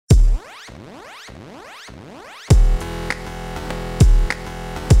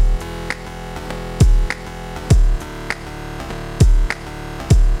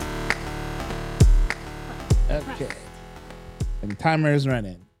Okay. And the timer is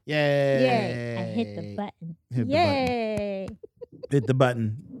running. Yay. Yay. I hit the button. Yay. Hit the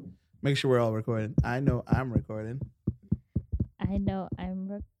button. Make sure we're all recording. I know I'm recording. I know I'm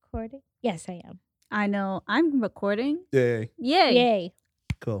recording. Yes, I am. I know I'm recording. Yay. Yay. Yay.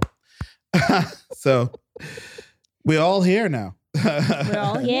 Cool. So we're all here now. We're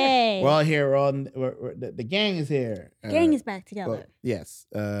all here. Yay. We're all here. The gang is here. Gang is back together. Well, yes.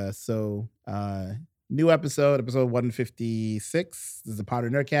 New episode 156. This is the Powder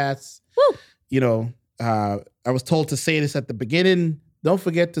Nerdcast. Woo. You know, I was told to say this at the beginning. Don't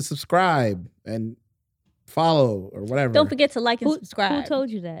forget to subscribe and follow or whatever. Don't forget to like and Who subscribe. Who told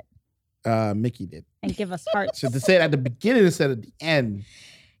you that? Mickey did. And give us hearts. So to say it at the beginning instead of the end.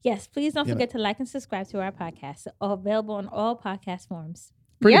 Yes, please don't You know. forget to like and subscribe to our podcast. All available on all podcast forms.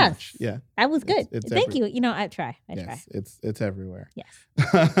 Pretty Yes. much. Yeah. That was good. It's Thank you. You know, I try. I try. Yes, it's everywhere. Yes.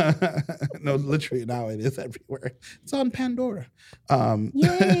 No, literally now it is everywhere. It's on Pandora.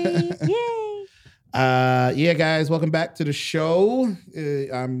 Yay. Yay. Yeah, guys, welcome back to the show.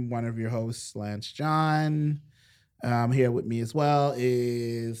 I'm one of your hosts, Lance John. Here with me as well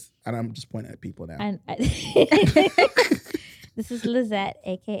and I'm just pointing at people now. And this is Lizette,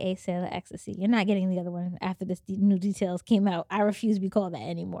 aka Sailor Ecstasy. You're not getting the other one after this new details came out. I refuse to be called that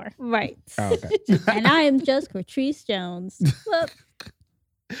anymore. Right. Oh, okay. And I am just Patrice Jones. Look.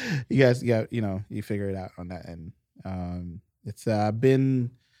 You guys, you figure it out on that end. It's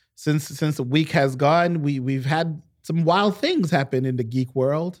been since the week has gone. We've had some wild things happen in the geek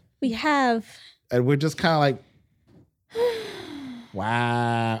world, We have. and we're just kind of like,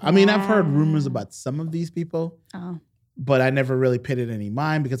 wow. I mean, I've heard rumors about some of these people, Oh. but I never really paid it any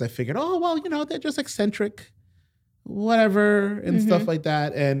mind because I figured, oh well, they're just eccentric, whatever, and stuff like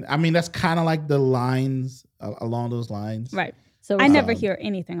that. And I mean, that's kind of like the lines along those lines, Right. So I we're, never hear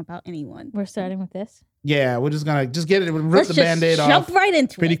anything about anyone. we're starting with this. Yeah, we're just gonna get it, rip Let's the just Band-Aid jump off right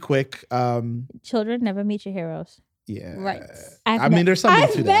into pretty it. quick. Children, never meet your heroes. Yeah. Right. I mean, there's something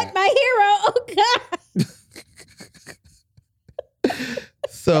I've to met that. my hero. Oh God.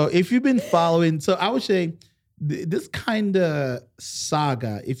 So if you've been following, so I would say this kind of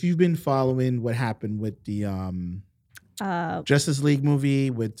saga, if you've been following what happened with the Justice League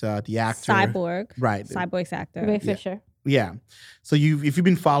movie with the actor. Cyborg. Right. Cyborg's actor. Ray Fisher. Yeah. So if you've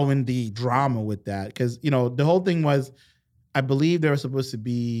been following the drama with that, because, the whole thing was, I believe there was supposed to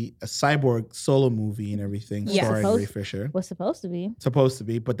be a Cyborg solo movie and everything Yeah. starring Supposed- Ray Fisher. Was supposed to be. Supposed to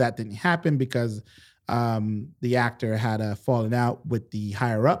be, but that didn't happen because the actor had a falling out with the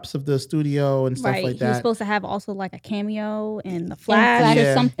higher ups of the studio and stuff Right. like He was that. supposed to have also like a cameo in The Flash, Flash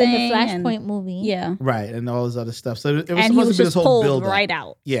Yeah. or something. In the and- Flashpoint movie. Yeah. Right, and all this other stuff. So it was And he supposed was to be this just whole pulled build up. right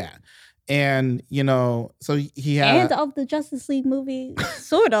out. Yeah. And, so he had And of the Justice League movie,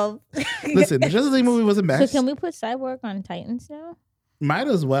 sort of. listen, the Justice League movie was a So mess. can we put Cyborg on Titans now? Might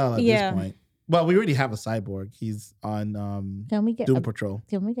as well at Yeah. this point. Well, we already have a Cyborg. He's on Can we get Doom a, Patrol.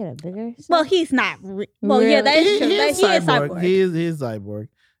 Can we get a bigger? Well, he's not. Well, yeah, that is true. He He is is Cyborg. Cyborg. He is Cyborg.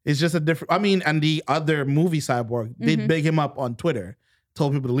 It's just a different. I mean, and the other movie Cyborg did big him up on Twitter,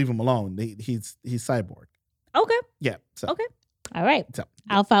 told people to leave him alone. He's Cyborg. Okay. Yeah. So. Okay. All right. So.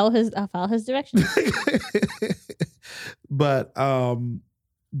 I'll follow his directions. But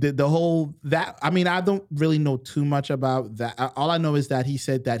the whole that I mean, I don't really know too much about that. All I know is that he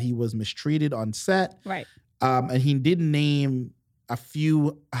said that he was mistreated on set. Right. And he did name a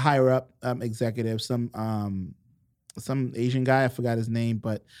few higher up executives, some Asian guy, I forgot his name,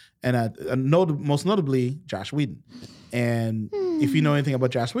 but most notably Joss Whedon. And if you know anything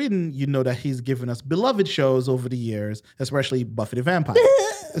about Joss Whedon, you know that he's given us beloved shows over the years, especially Buffy the Vampire.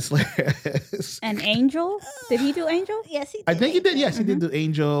 And Angel? Did he do Angel? Yes, he did. I think he did. Yes, he did do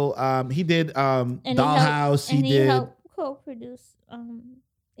Angel. He did Dollhouse. He helped co-produce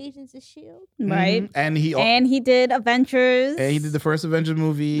Agents of S.H.I.E.L.D. Right. And he did Avengers. and he did the first Avengers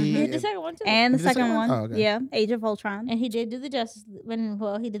movie. He did the second one too. And the Did the second second one. one? Oh, okay. Yeah. Age of Ultron. And he did do the Justice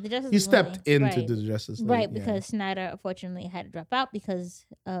he did the Justice He League stepped movie. in right. to do the Justice League. Right, yeah. because Snyder unfortunately had to drop out because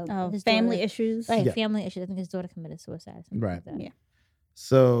of his family daughter, issues. Right, Yeah. family issues. I think his daughter committed suicide. Something Right. Like that. Yeah.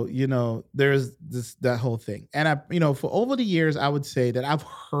 So, there's that whole thing. And I, for over the years, I would say that I've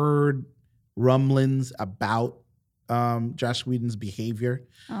heard rumblings about Joss Whedon's behavior.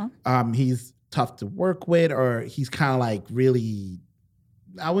 Oh. He's tough to work with, or he's kind of like really,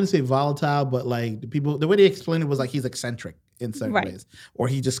 I wouldn't say volatile, but like the way they explained it was like he's eccentric in certain Right. ways. Or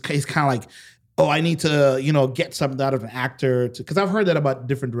he's kind of like oh, I need to, get something out of an actor, because I've heard that about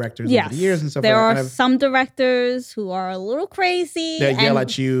different directors over the years and stuff. There like that. are some directors who are a little crazy. They yell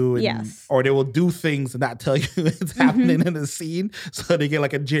at you, yes, or they will do things and not tell you it's happening in the scene, so they get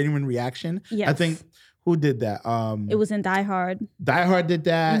like a genuine reaction. Yes. I think who did that? It was in Die Hard. Die Hard did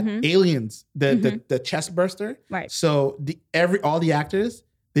that. Aliens, the chest burster. Right. So all the actors,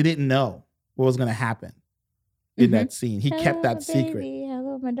 they didn't know what was going to happen in that scene. He kept that secret.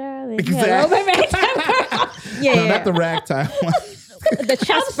 Hello, my darling. Exactly. Hello, my ragtime girl. No, not the ragtime one. The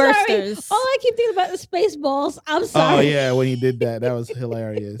chest I'm sorry. bursters. All I keep thinking about is Spaceballs. I'm sorry. Oh yeah, when he did that was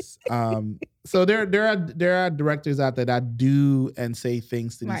hilarious. So there are directors out there that do and say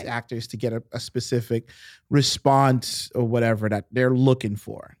things to these actors to get a specific response or whatever that they're looking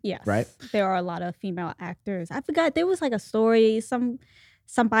for. Yes. Right. There are a lot of female actors. I forgot there was like a story.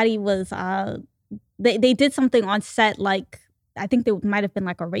 Somebody was they did something on set, like I think there might have been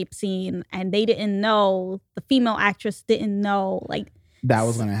like a rape scene, and they didn't know, the female actress didn't know like that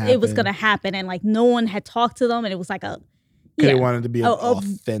was gonna happen. It was gonna happen, and like no one had talked to them, and it was like they wanted to be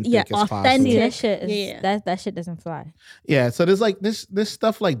authentic as possible. See, that shit is, that shit doesn't fly. Yeah, so there's like this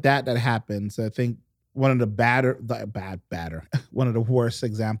stuff like that happens. I think one of the one of the worst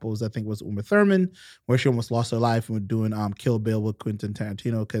examples I think was Uma Thurman, where she almost lost her life when doing Kill Bill with Quentin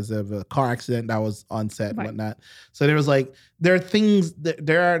Tarantino because of a car accident that was on set and whatnot. So there are things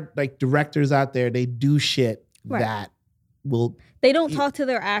there are like directors out there, they do shit that will. They don't talk to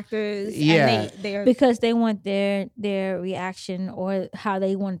their actors. Yeah. And they're because they want their reaction or how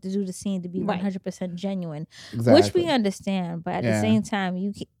they want to do the scene to be 100% genuine, which we understand. But at the same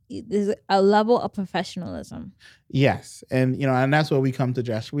time, there's a level of professionalism. Yes. And, and that's where we come to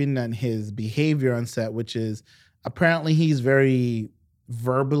Joss Whedon and his behavior on set, which is apparently he's very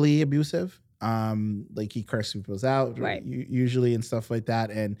verbally abusive. Like he curses people out usually and stuff like that.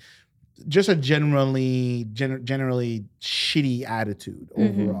 And just a generally shitty attitude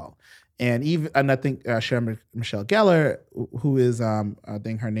overall. And I think Sarah Michelle Gellar, who is I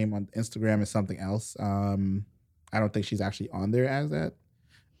think her name on Instagram is something else. I don't think she's actually on there as that.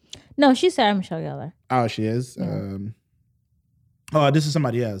 No, she's Sarah Michelle Gellar. Oh, she is. Yeah. This is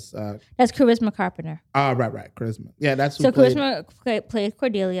somebody else. That's Charisma Carpenter. Right. Charisma. Yeah, that's who Charisma played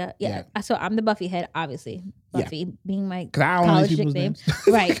Cordelia. Yeah. So I'm the Buffy head, obviously. Buffy being my college nickname.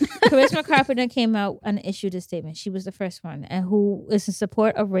 Right. Charisma Carpenter came out and issued a statement. She was the first one, and who is in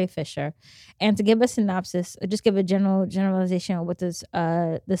support of Ray Fisher. And to give a synopsis, or just give a generalization of what this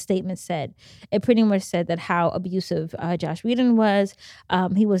the statement said, it pretty much said that how abusive Joss Whedon was.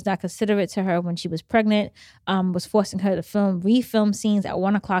 He was not considerate to her when she was pregnant, was forcing her to refilm scenes at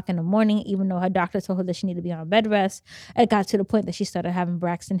 1:00 in the morning, even though her doctor told her that she needed to be on bed rest. It got to the point that she started having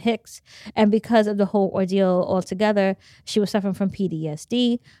Braxton Hicks. And because of the whole ordeal altogether, she was suffering from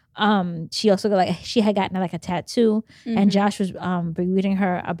PTSD. She also she had gotten like a tattoo, and Josh was berating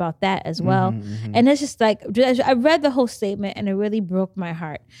her about that as well. And it's just like, I read the whole statement and it really broke my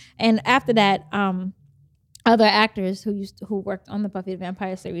heart. And after that, other actors who worked on the Buffy the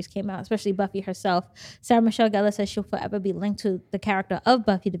Vampire series came out, especially Buffy herself. Sarah Michelle Gellar says she'll forever be linked to the character of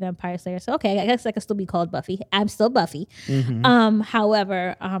Buffy the Vampire Slayer. So okay, I guess I can still be called Buffy. I'm still Buffy.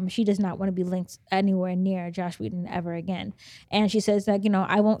 However, she does not want to be linked anywhere near Joss Whedon ever again. And she says that,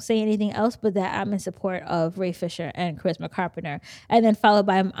 I won't say anything else, but that I'm in support of Ray Fisher and Charisma Carpenter. And then followed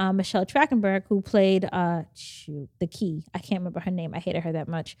by Michelle Trachtenberg, who played the Key. I can't remember her name. I hated her that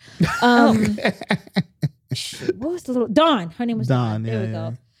much. What was the little Dawn? Her name was Dawn. There we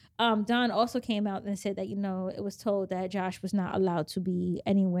go. Dawn also came out and said that it was told that Josh was not allowed to be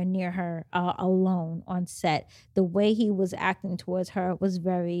anywhere near her alone on set. The way he was acting towards her was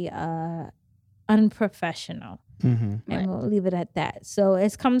very unprofessional. And we'll leave it at that. So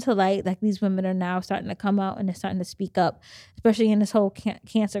it's come to light, like these women are now starting to come out and they're starting to speak up, especially in this whole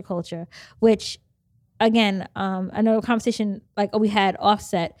cancer culture, which. Again, I know a conversation like we had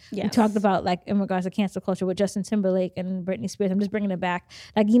Offset. Yes. We talked about like in regards to cancel culture with Justin Timberlake and Britney Spears. I'm just bringing it back.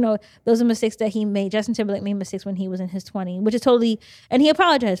 Like, those are mistakes that he made. Justin Timberlake made mistakes when he was in his 20s, which is totally, and he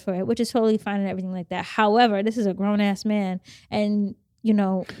apologized for it, which is totally fine and everything like that. However, this is a grown ass man, and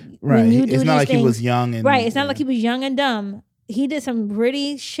when you do it's not like things, he was young and it's not like he was young and dumb. He did some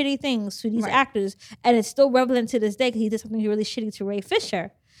really shitty things to these actors, and it's still relevant to this day because he did something really shitty to Ray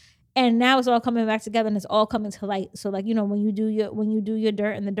Fisher. And now it's all coming back together and it's all coming to light. So like, when you do your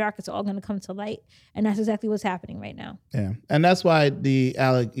dirt in the dark, it's all going to come to light. And that's exactly what's happening right now. Yeah. And that's why I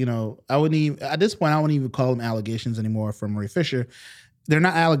wouldn't even, at this point, I wouldn't even call them allegations anymore from Ray Fisher. They're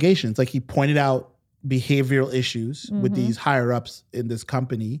not allegations. Like he pointed out behavioral issues with these higher ups in this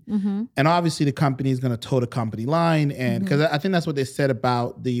company, and obviously the company is going to toe the company line, and because I think that's what they said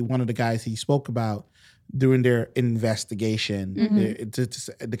about one of the guys he spoke about during their investigation,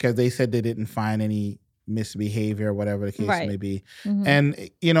 because they said they didn't find any misbehavior, whatever the case may be, and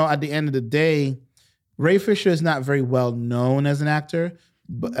at the end of the day, Ray Fisher is not very well known as an actor.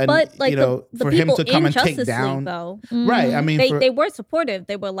 But like the for him to come and take down, right? I mean, they were supportive.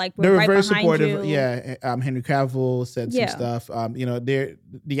 They were like, they were right very behind supportive. You. Yeah, Henry Cavill said some stuff. They're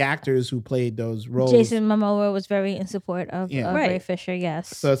the actors who played those roles. Jason Momoa was very in support of Ray Fisher.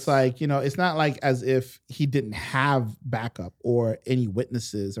 Yes. So it's like it's not like as if he didn't have backup or any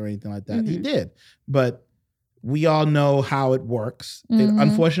witnesses or anything like that. He did, but we all know how it works.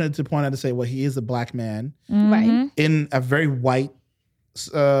 Unfortunate to point out to say, well, he is a black man, right, in a very white.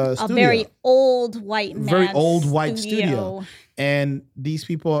 Studio. A very old white studio, and these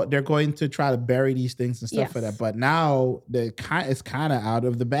people, they're going to try to bury these things and stuff like that. But now it's kind of out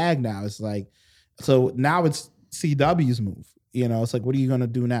of the bag now. It's like, so now it's CW's move. It's like, what are you going to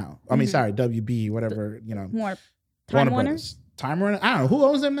do now? I mean, sorry, WB, whatever. More Time Warner. Time Warner. I don't know who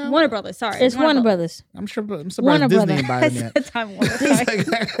owns them now. Warner Brothers. Sorry, it's Warner Brothers. I'm surprised Disney ain't buying them yet. Time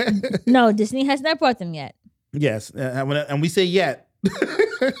Warner. No, Disney has not brought them yet. Yes, and we say yet.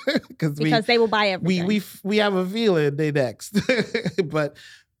 because they will buy everything. We have a feeling they next, but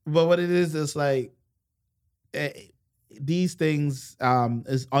what it is like these things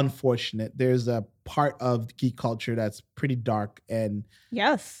is unfortunate. There's a part of geek culture that's pretty dark, and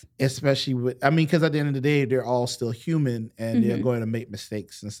especially because at the end of the day, they're all still human, and they're going to make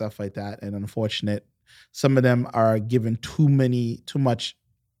mistakes and stuff like that. And unfortunate, some of them are given too much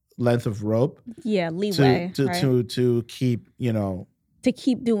length of rope, leeway to keep to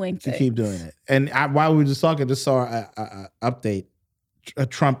keep doing things. To keep doing it. And while we were just talking, just saw a update.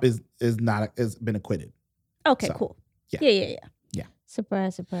 Trump is been acquitted. Okay, so, cool. Yeah.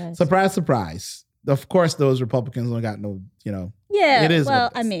 Surprise. Of course, those Republicans don't got no, Yeah. It is. Well,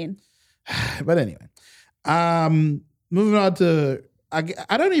 I mean. But anyway, moving on to.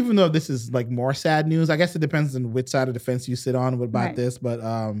 I don't even know if this is like more sad news. I guess it depends on which side of the fence you sit on about this. But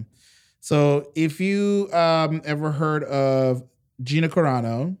so if you ever heard of Gina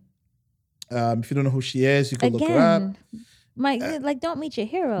Carano, if you don't know who she is, you can look her up. Mike, don't meet your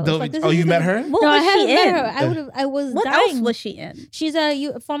heroes. You met her? What was she in? I was what dying. else was she in? She's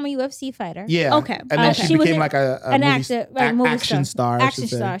a former UFC fighter. Yeah. Okay. And then she became like an actor, action star. Action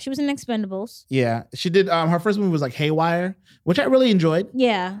star. She was in Expendables. Yeah. She did. Her first movie was like Haywire, which I really enjoyed.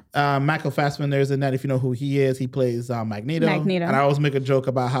 Yeah. Michael Fassbender's in that. If you know who he is, he plays Magneto. And I always make a joke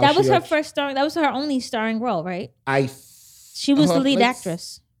about how that was her first starring. That was her only starring role, right? She was the lead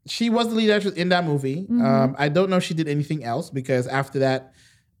actress. She was the lead actress in that movie. I don't know if she did anything else because after that,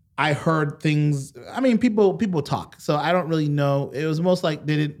 I heard things. I mean, people talk, so I don't really know. It was most like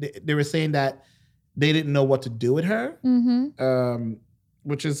they were saying that they didn't know what to do with her,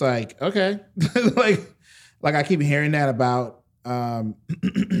 which is like okay, like I keep hearing that about a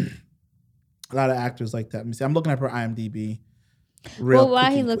lot of actors like that. Let me see. I'm looking at her IMDb.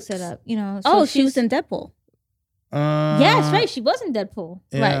 While he looks it up, So she was in Deadpool. Yes, right. She was in Deadpool.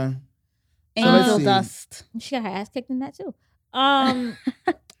 Yeah. Right. Angel Dust. She got her ass kicked in that too.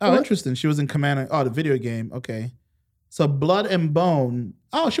 Interesting. She was in Command. The video game. Okay. So Blood and Bone.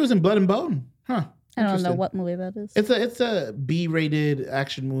 Oh, she was in Blood and Bone. Huh. I don't know what movie that is. It's a B-rated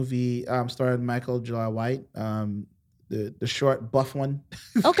action movie starring Michael Jai White. The short buff one.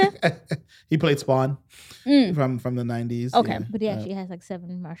 Okay. He played Spawn from the 90s. Okay. Yeah. But he actually has like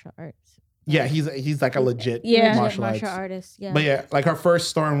 7 martial arts. Yeah, he's like a legit martial artist. Yeah. But yeah, like her first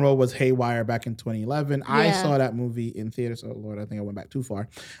starring role was Haywire back in 2011. Yeah. I saw that movie in theaters. Oh Lord, I think I went back too far.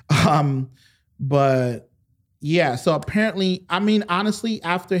 But yeah, so apparently, I mean, honestly,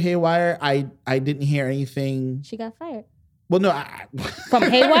 after Haywire, I didn't hear anything. She got fired. Well, no, from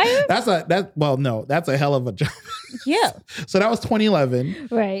Haywire. That's a hell of a job. Yeah. So that was 2011,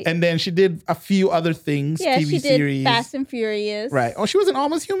 right? And then she did a few other things. Yeah, TV she series. did Fast and Furious. Right. Oh, she was in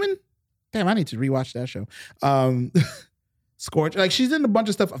Almost Human. Damn, I need to rewatch that show. Scorch. Like she's in a bunch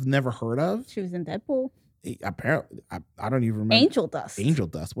of stuff I've never heard of. She was in Deadpool. Apparently, I don't even remember. Angel Dust.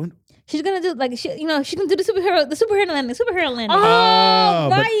 What? She's gonna do like she can do the superhero landing. Oh,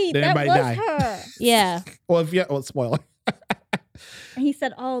 right. That was die. her. Yeah. Well, spoiler. And he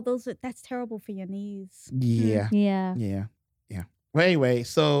said, "Oh, that's terrible for your knees." Yeah. Well, anyway,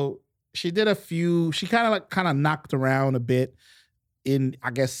 so she did a few. She kind of knocked around a bit in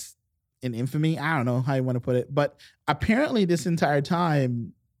infamy. I don't know how you want to put it, but apparently this entire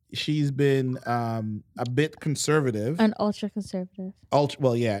time she's been a bit conservative, an ultra conservative.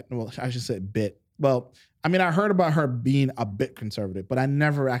 Well, I should say bit. well, I mean, I heard about her being a bit conservative, but I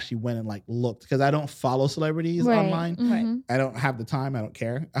never actually went and like looked because I don't follow celebrities online. Mm-hmm. I don't have the time. I don't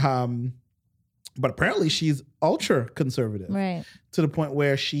care. But apparently she's ultra conservative, right? To the point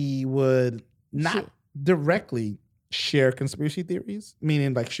where she would not directly share conspiracy theories,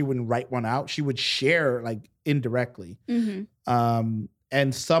 meaning like she wouldn't write one out. She would share like indirectly.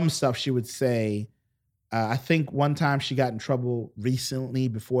 And some stuff she would say. I think one time she got in trouble recently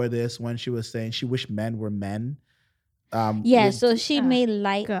before this when she was saying she wished men were men. So she made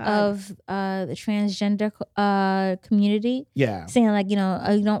light of the transgender community. Yeah. Saying like, you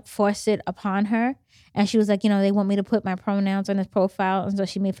don't force it upon her. And she was like, they want me to put my pronouns on this profile. And so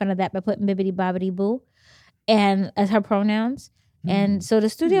she made fun of that by putting bibbidi bobbidi boo and as her pronouns. And so the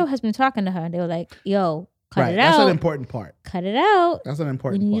studio has been talking to her. They were like, yo, cut it out. That's an important part. Cut it out. That's an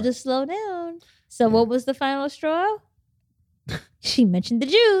important part. We need to slow down. So what was the final straw? She mentioned the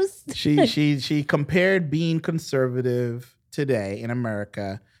Jews. She compared being conservative today in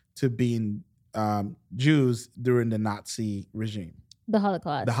America to being Jews during the Nazi regime. The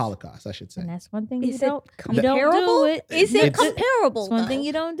Holocaust, I should say. And that's one thing you don't do it. Is it comparable? It's one thing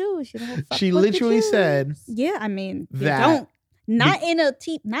you don't do. She literally said, "Yeah, I mean, that you don't.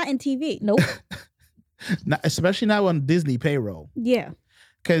 Not in TV. Nope. Especially not on Disney payroll. Yeah,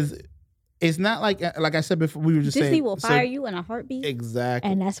 because it's not like I said before. We were just Disney saying Disney will fire you in a heartbeat.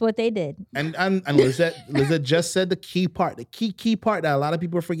 Exactly, and that's what they did. And Lizette just said the key part that a lot of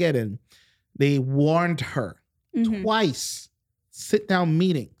people are forgetting. They warned her twice. Sit-down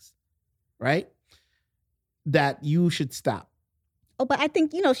meetings, right? That you should stop. Oh, but I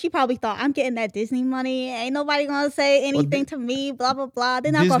think, she probably thought, I'm getting that Disney money. Ain't nobody going to say anything to me, blah, blah, blah.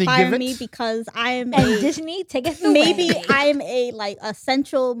 They're not going to fire me because I'm Disney, take it away. Maybe I'm a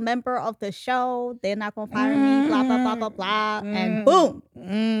essential member of the show. They're not going to fire me, blah, blah, blah, blah, blah. And boom.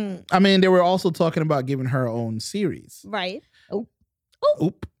 I mean, they were also talking about giving her own series. Right.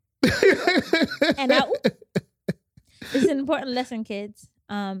 Oop. And now, this is an important lesson, kids.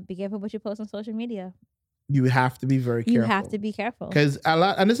 Be careful what you post on social media. You have to be very careful. You have to be careful. Because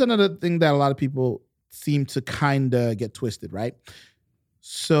and this is another thing that a lot of people seem to kind of get twisted, right?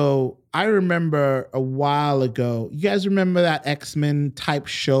 So I remember a while ago, you guys remember that X-Men type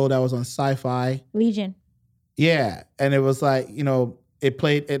show that was on Sci-Fi? Legion. Yeah. And it was like,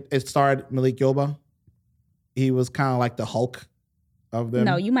 it starred Malik Yoba. He was kind of like the Hulk of them.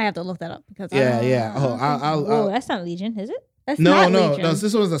 No, you might have to look that up because yeah. Oh, that's not Legion, is it? That's not Legion. No.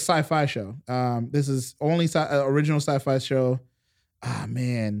 This was a sci-fi show. This is only original sci-fi show. Ah,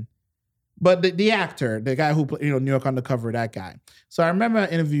 man. But the actor, the guy who played, New York Undercover, that guy. So I remember an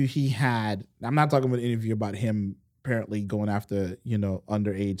interview he had. I'm not talking about an interview about him apparently going after,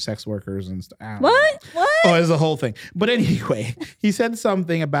 underage sex workers and stuff. What? Oh, it's a whole thing. But anyway, he said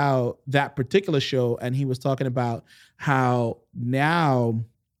something about that particular show, and he was talking about how now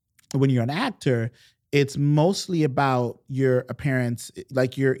when you're an actor, it's mostly about your appearance,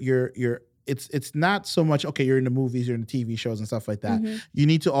 like it's not so much, okay, you're in the movies, you're in the TV shows and stuff like that. Mm-hmm. You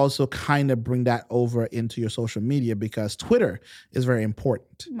need to also kind of bring that over into your social media because Twitter is very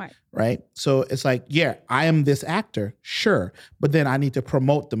important. Right? So it's like, yeah, I am this actor, sure. But then I need to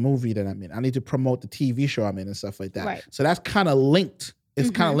promote the movie that I'm in. I need to promote the TV show I'm in and stuff like that. Right. So that's kind of linked. It's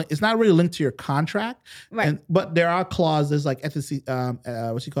kind of it's not really linked to your contract, right? But there are clauses like ethics.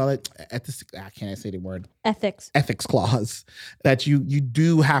 What you call it? Ethics. I can't say the word. Ethics clause that you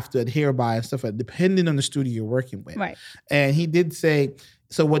do have to adhere by and stuff like that, depending on the studio you're working with. Right. And he did say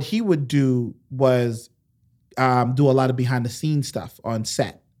so. What he would do was do a lot of behind the scenes stuff on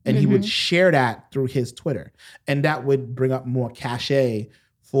set, and he would share that through his Twitter, and that would bring up more cachet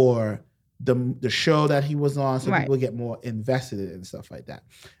for the show that he was on, so people get more invested in it and stuff like that.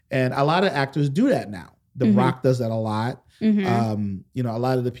 And a lot of actors do that now. The Rock does that a lot. A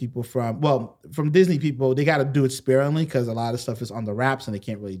lot of the people from Disney people, they got to do it sparingly because a lot of stuff is on the wraps and they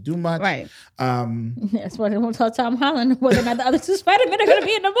can't really do much. Right. That's why they won't tell Tom Holland whether or not the other two Spider-Men are going to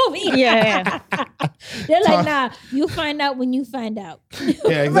be in the movie. Yeah. They're like, nah, you find out when you find out.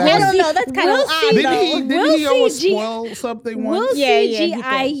 Yeah, exactly. I don't know. That's kind of odd. Didn't he almost spoil something once? We'll see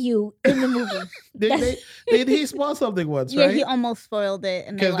CGIU in the movie. Did he spoil something once, right? Yeah, he almost spoiled it.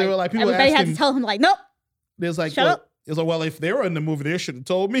 Because they were like, people everybody had to tell him, like, nope. There's like, shut up. It was like, well, if they were in the movie, they should have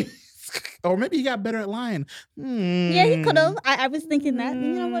told me. Or maybe he got better at lying. Yeah, he could have. I was thinking that.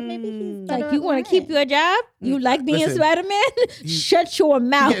 You know what? Maybe he's better like, you want to keep your job? You like being Spider-Man? Shut your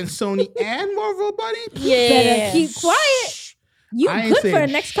mouth. Getting Sony and Marvel, buddy? Yeah. Better keep quiet. You good for the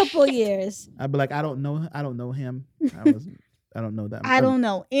next couple of years. I'd be like, I don't know him. I wasn't. I don't know that. I don't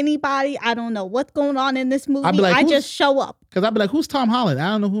know anybody. I don't know what's going on in this movie. Like, I just show up. Because I'd be like, who's Tom Holland?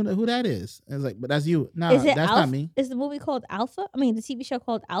 I don't know who that is. And it's like, but that's you. No, that's not me. Is the movie called Alpha? I mean, the TV show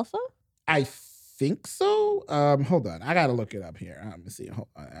called Alpha? I think so. Hold on. I got to look it up here. Let me see. Hold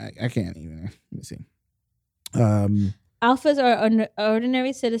on. I can't even. Let me see. Alphas are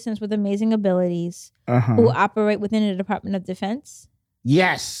ordinary citizens with amazing abilities who operate within the Department of Defense.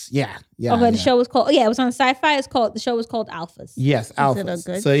 Yes. Yeah. Okay, the show was called. Yeah, it was on Sci-Fi. The show was called Alphas. Yes, Alphas. Is it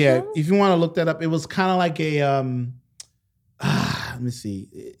a good so yeah, show? if you want to look that up, it was kind of like a let me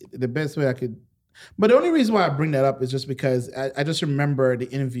see. The best way I could, but the only reason why I bring that up is just because I just remember the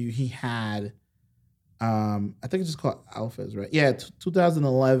interview he had. I think it's just called Alphas, right? Yeah,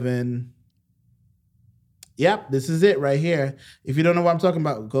 2011. Yep, this is it right here. If you don't know what I'm talking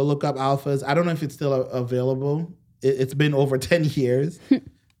about, go look up Alphas. I don't know if it's still available. It's been over 10 years,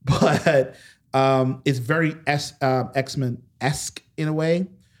 but it's very X-Men-esque in a way,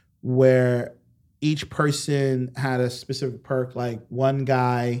 where each person had a specific perk. Like one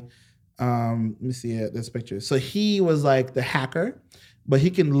guy, let me see this picture. So he was like the hacker, but he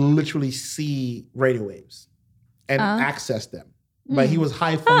can literally see radio waves and access them. But he was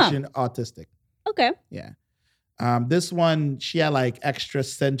high function autistic. Okay. Yeah. This one, she had like extra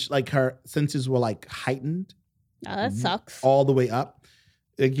sense, like her senses were like heightened. Oh, that sucks. All the way up.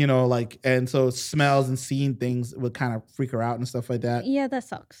 You know, like, and so smells and seeing things would kind of freak her out and stuff like that. Yeah, that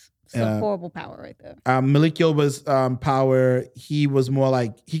sucks. It's a horrible power right there. Malik Yoba's power, he was more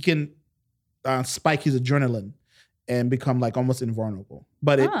like, he can spike his adrenaline and become like almost invulnerable.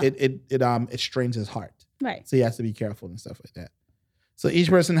 But it strains his heart. Right. So he has to be careful and stuff like that. So each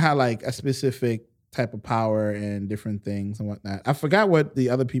person had like a specific type of power and different things and whatnot. I forgot what the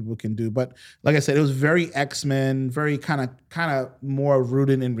other people can do, but like I said, it was very X-Men, very kind of more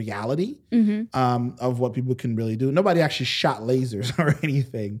rooted in reality of what people can really do. Nobody actually shot lasers or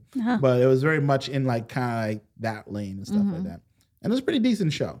anything, but it was very much in like kind of like that lane and stuff like that. And it was a pretty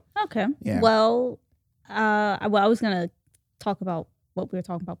decent show. Okay. Yeah. Well, I was gonna talk about what we were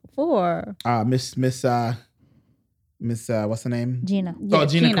talking about before. Miss what's her name? Gina. Yeah,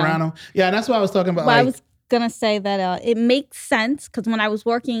 Gina Carano. Yeah, and that's what I was talking about. Well, I was gonna say that it makes sense because when I was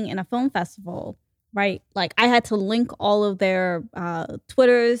working in a film festival, right, like I had to link all of their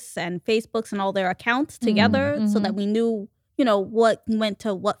Twitters and Facebooks and all their accounts together so that we knew, you know, what went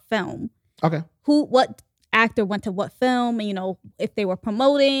to what film. Okay. What actor went to what film, and, you know, if they were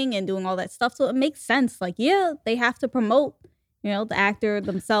promoting and doing all that stuff. So it makes sense. Like, yeah, they have to promote, you know, the actor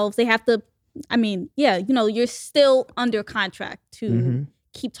themselves. They have to. I mean, yeah, you know, you're still under contract to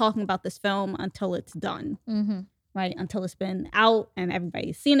keep talking about this film until it's done, right? Until it's been out and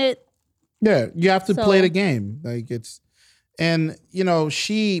everybody's seen it. Yeah, you have to play the game. Like and you know,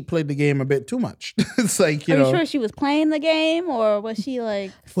 she played the game a bit too much. It's like, you know. Are you sure she was playing the game, or was she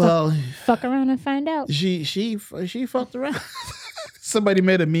like, fuck around and find out? She fucked around. Somebody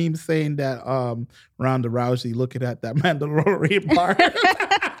made a meme saying that Ronda Rousey looking at that Mandalorian part.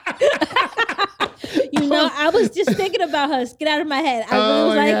 You know, I was just thinking about her. Get out of my head.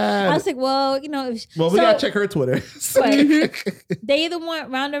 I was like, well, you know. We gotta check her Twitter. They either want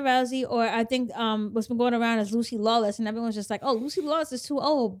Ronda Rousey, or I think what's been going around is Lucy Lawless, and everyone's just like, oh, Lucy Lawless is too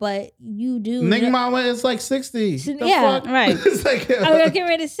old, but you do. Ning Mama is like 60. Right. It's like, I was getting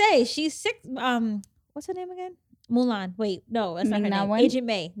ready to say she's 6. What's her name again? Mulan. Wait, no, that's not her name. Agent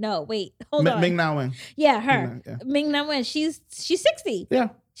May. No, wait, hold on. Ming-Na Wen. Yeah, her. Ming-Na Wen. She's 60. Yeah.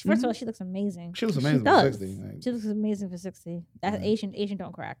 First of all, she looks amazing. She looks amazing for 60. She looks amazing for 60. That Asian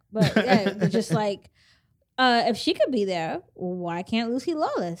don't crack. But yeah, just like, if she could be there, why can't Lucy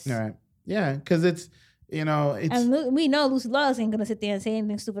Lawless? All right. Yeah, because it's, you know, it's. And we know Lucy Lawless ain't gonna sit there and say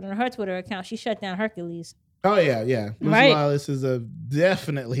anything stupid on her Twitter account. She shut down Hercules. Oh yeah. Lucy Lawless is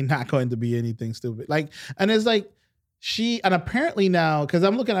definitely not going to be anything stupid. Like, and it's like and apparently now, because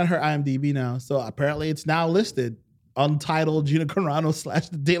I'm looking at her IMDb now, so apparently it's now listed Untitled Gina Carano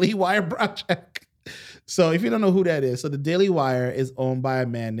 / The Daily Wire Project. So if you don't know who that is, so The Daily Wire is owned by a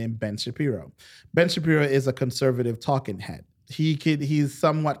man named Ben Shapiro. Ben Shapiro is a conservative talking head. He's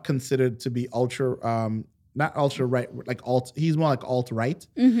somewhat considered to be not ultra right, like alt. He's more like alt right.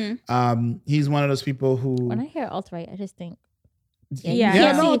 He's one of those people who. When I hear alt right, I just think.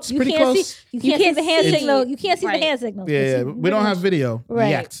 It's pretty close. You can't see the hand signal. You can't see the hand signal. Yeah, we don't have video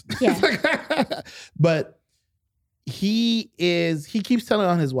yet. Yeah. But he keeps telling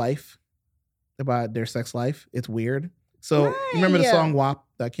on his wife about their sex life. It's weird. So remember the song WAP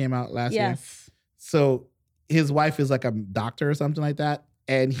that came out last year? So his wife is like a doctor or something like that.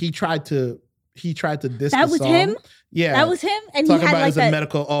 And he tried to diss the song. That was him? Yeah. That was him? And talking he had about like as that, a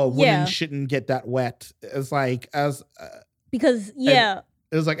medical, women shouldn't get that wet. It's like, Because yeah.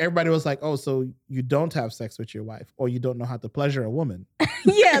 It was like everybody was like, "Oh, so you don't have sex with your wife, or you don't know how to pleasure a woman."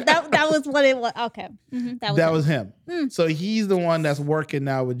 Yeah, that was what it was. Okay, that was him. So he's the one that's working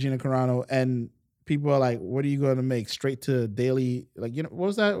now with Gina Carano, and people are like, "What are you going to make? Straight to Daily? Like, you know, what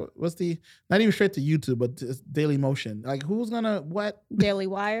was that? What's the not even straight to YouTube, but Daily Motion? Like, who's gonna what? Daily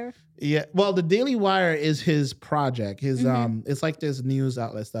Wire. Yeah, well, the Daily Wire is his project. His it's like this news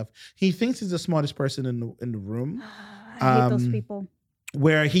outlet stuff. He thinks he's the smartest person in the room. I hate those people.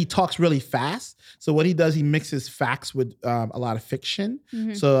 Where he talks really fast. So what he does, he mixes facts with a lot of fiction.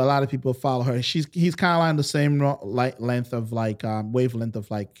 So a lot of people follow her. He's kind of on the same length of like wavelength of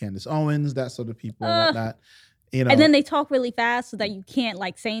like Candace Owens, that sort of people and whatnot. You know, and then they talk really fast so that you can't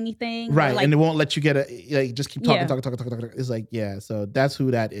like say anything. Right, like, and they won't let you get just keep talking, talking. It's like, yeah, so that's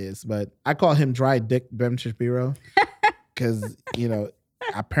who that is. But I call him Dry Dick Ben Shapiro because, you know,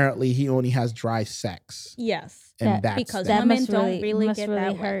 apparently he only has dry sex. Yes. And that's because women don't really get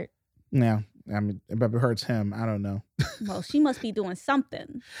that hurt. Yeah. I mean, if it hurts him, I don't know. Well, she must be doing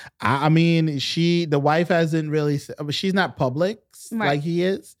something. I mean, the wife hasn't really, she's not public like he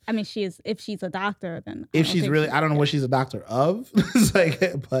is. I mean, she is, if she's a doctor, then. If she's really, I don't know what she's a doctor of. It's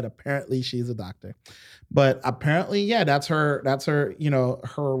like, but apparently she's a doctor. But apparently, yeah, that's her, you know,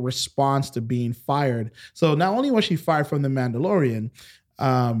 her response to being fired. So not only was she fired from The Mandalorian,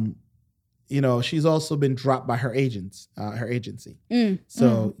 you know, she's also been dropped by her agents, her agency.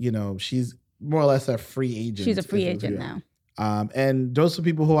 So, you know, she's more or less a free agent. She's a free agent now. And those are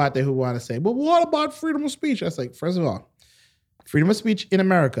people who are out there who want to say, but what about freedom of speech? I was like, first of all, freedom of speech in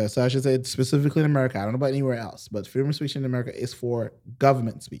America, so I should say specifically in America, I don't know about anywhere else, but freedom of speech in America is for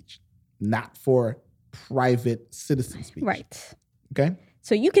government speech, not for private citizen speech. Right. Okay?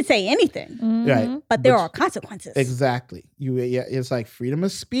 So you can say anything, right? But there are consequences. Exactly. It's like freedom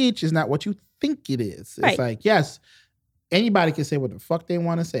of speech is not what you think it is. It's like, yes, anybody can say what the fuck they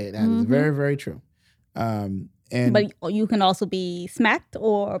want to say. That is very, very true. But you can also be smacked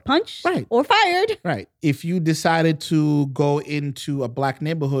or punched or fired. Right. If you decided to go into a black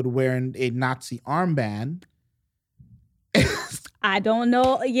neighborhood wearing a Nazi armband, I don't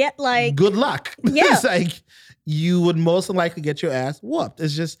know yet. Like, good luck. Yeah. It's like you would most likely get your ass whooped.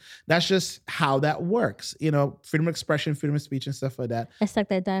 That's just how that works. You know, freedom of expression, freedom of speech, and stuff like that. It's like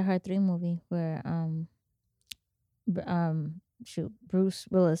that Die Hard 3 movie where Bruce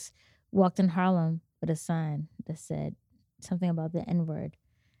Willis walked in Harlem with a sign that said something about the N-word,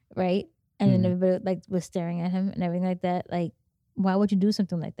 right? And then everybody like was staring at him and everything like that. Like, why would you do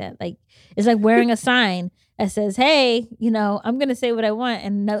something like that? Like, it's like wearing a sign that says, hey, you know, I'm going to say what I want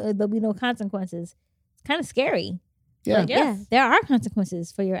and there'll be no consequences. It's kind of scary. Yeah. Like, yeah, there are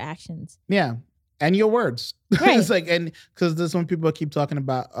consequences for your actions. Yeah. And your words. Right. It's like, and because there's some people keep talking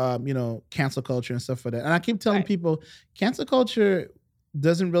about, you know, cancel culture and stuff like that. And I keep telling people, cancel culture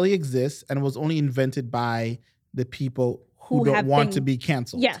doesn't really exist and was only invented by the people who don't want to be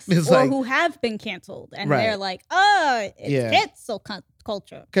canceled. Yes. It's or like, who have been canceled. And they're like, oh, it's cancel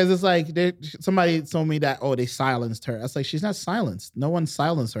culture. Because it's like, somebody told me that, they silenced her. I was like, she's not silenced. No one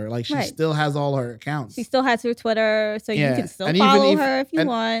silenced her. Like, she still has all her accounts. She still has her Twitter, so you can still follow her if you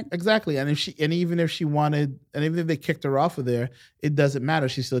want. Exactly. And even if she wanted, and even if they kicked her off of there, it doesn't matter.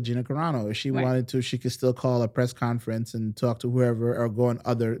 She's still Gina Carano. If she wanted to, she could still call a press conference and talk to whoever or go on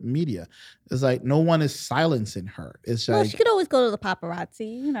other media. It's like, no one is silencing her. It's like, she could always go to the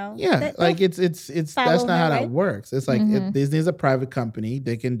paparazzi, you know. Yeah, it's that's not how that works. It's like Disney's a private company.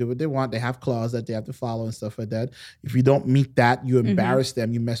 They can do what they want. They have clause that they have to follow and stuff like that. If you don't meet that, you embarrass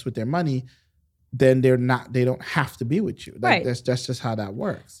them, you mess with their money, then they don't have to be with you. That's just how that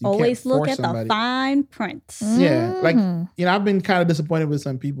works. You always look at the fine print. Yeah. Like, you know, I've been kind of disappointed with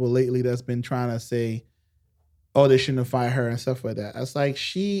some people lately that's been trying to say, they shouldn't have fired her and stuff like that. It's like,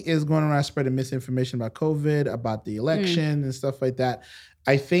 she is going around spreading misinformation about COVID, about the election and stuff like that.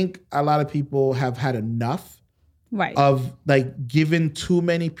 I think a lot of people have had enough of like giving too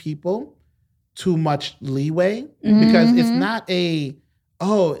many people too much leeway because it's not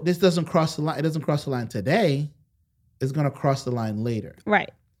this doesn't cross the line. It doesn't cross the line today. It's going to cross the line later.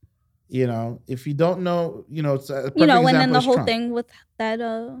 Right. You know, if you don't know, you know, it's a and then the whole thing with that,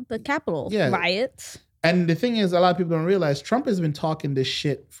 the Capitol riots. And the thing is, a lot of people don't realize Trump has been talking this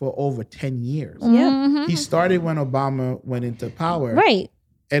shit for over 10 years. Yeah. He started when Obama went into power. Right.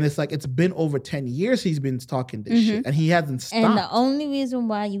 And it's like, it's been over 10 years he's been talking this shit. And he hasn't stopped. And the only reason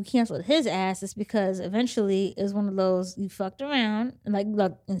why you canceled his ass is because eventually it was one of those, you fucked around and like,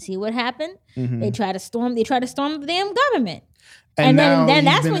 look and see what happened. They try to storm the damn government. And then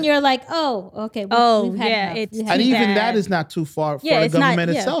that's when you're like, okay. We've had enough. And even that is not too far for the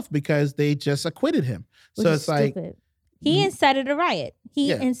government itself because they just acquitted him. So it's like, He incited a riot.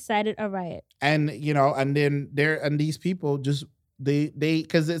 Incited a riot. And and then these people just they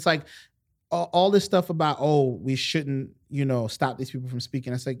because it's like all this stuff about we shouldn't stop these people from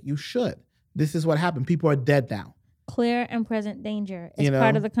speaking. It's like you should. This is what happened. People are dead now. Clear and present danger is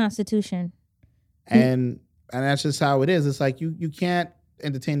part of the Constitution. And that's just how it is. It's like you can't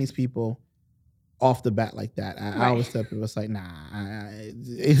entertain these people off the bat like that. I always tell people, it's like, nah.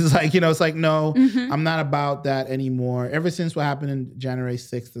 It's like, it's like, no, I'm not about that anymore. Ever since what happened in January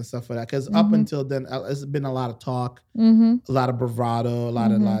 6th and stuff like that, because up until then, it's been a lot of talk, a lot of bravado, a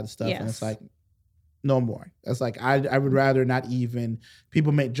lot of stuff. Yes. And it's like, no more. It's like, I would rather not even,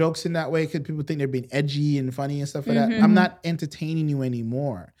 people make jokes in that way because people think they're being edgy and funny and stuff like that. I'm not entertaining you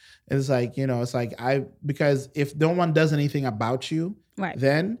anymore. It's like, it's like because if no one does anything about you,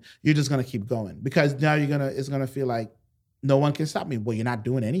 then you're just going to keep going because now it's going to feel like no one can stop me. Well, you're not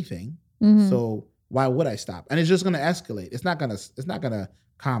doing anything. So why would I stop? And it's just going to escalate. It's not going to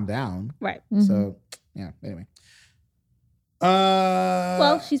calm down. Right. So yeah, anyway.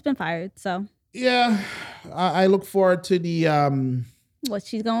 Well, she's been fired, so. Yeah, I look forward to the what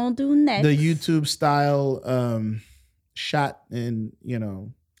she's gonna do next. The YouTube style shot in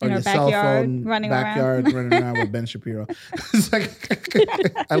in her backyard, running around with Ben Shapiro. It's like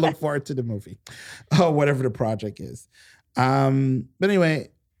I look forward to the movie, whatever the project is. But anyway,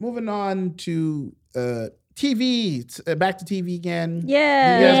 moving on to TV. Back to TV again.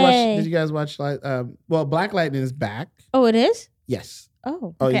 Yeah. Did you guys watch? Black Lightning is back. Oh, it is? Yes.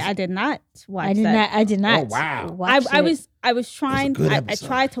 Oh, okay. I did not watch that. I did not. Oh, wow. I was trying. I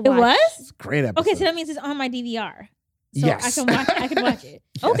tried to watch. It was? It's a great episode. Okay, so that means it's on my DVR. So yes. I can watch it.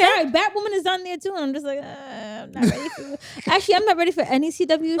 Yes. Okay, all right. Batwoman is on there too, and I'm just like, I'm not ready for. Actually, I'm not ready for any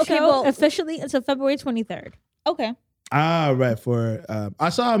CW show officially until February 23rd. Okay. Right. For I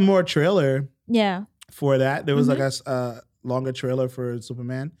saw a more trailer. Yeah. For that, there was like a longer trailer for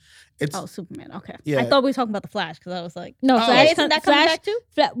Superman. Superman. Okay. Yeah. I thought we were talking about the Flash because I was like, no, Flash. Isn't that coming back too?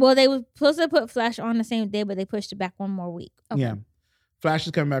 Well, they were supposed to put Flash on the same day, but they pushed it back one more week. Okay. Yeah. Flash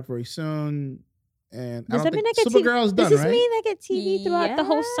is coming back very soon. And does I don't think Supergirl's done, right? Does this mean I get TV throughout the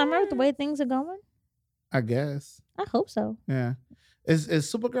whole summer the way things are going? I guess. I hope so. Yeah. Is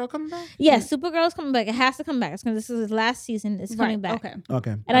Supergirl coming back? Yes, Supergirl's coming back. It has to come back. It's because this is his last season. It's coming back.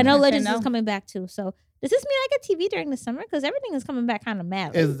 Okay. And I know Legends is coming back too. So does this mean I get TV during the summer? Because everything is coming back kind of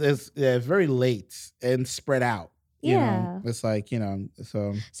mad. It's very late and spread out. You know? It's like,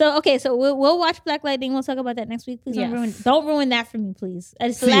 so. So, okay, so we'll watch Black Lightning. We'll talk about that next week. Please don't ruin that for me, please.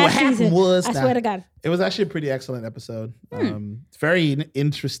 It's the last season. I swear to God. It was actually a pretty excellent episode. Very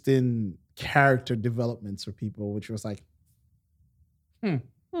interesting character developments for people, which was like, I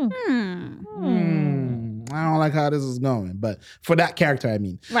don't like how this is going. But for that character, I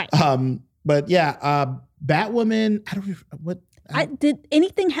mean. Right. But yeah, Batwoman, did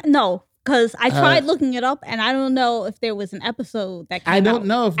anything, no. Because I tried looking it up, and I don't know if there was an episode that came out. I don't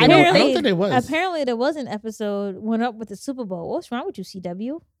know if I don't think there was. Apparently, there was an episode went up with the Super Bowl. What's wrong with you,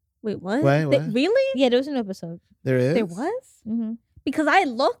 CW? Wait, what? Really? Yeah, there was an episode. There is? There was? Mm-hmm. Because I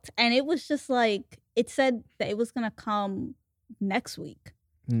looked, and it was just like, it said that it was going to come next week.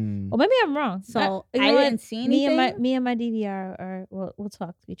 Well, maybe I'm wrong. So I didn't see anything. Me and my DVR, we'll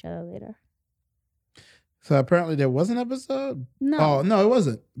talk to each other later. So apparently there was an episode? No. Oh, no, it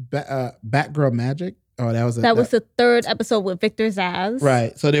wasn't. Batgirl Magic? Oh, that was that was the third episode with Victor Zsasz.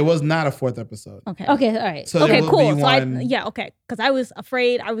 Right. So there was not a fourth episode. Okay. Okay, all right. So okay, cool. So okay. Because I was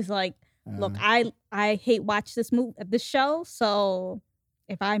afraid. I was like, look, I hate watch this show, so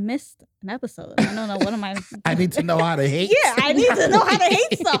if I missed an episode, I don't know what am I I need to know how to hate. Yeah, I need to know how to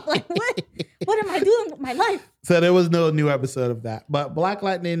hate stuff. Like what am I doing with my life? So there was no new episode of that. But Black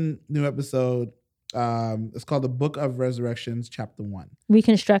Lightning new episode. It's called The Book of Resurrections, Chapter 1.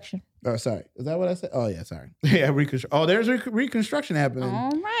 Reconstruction. Oh, sorry. Is that what I said? Oh, yeah, sorry. Yeah, reconstruction. Oh, there's reconstruction happening. All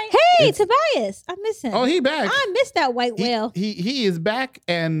right. Hey, Tobias. I miss him. Oh, he back. I missed that white whale. He is back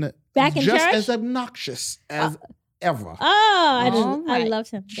and back in just church? as obnoxious as ever. Oh, I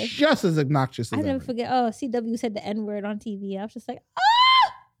loved him. Just as obnoxious as ever. I never forget. Oh, CW said the N-word on TV. I was just like,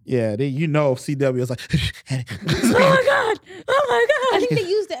 yeah, CW was like, oh my God. I think they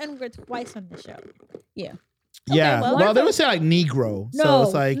used the N-word twice on the show. Yeah. Yeah. Okay, well they would say like Negro. No, so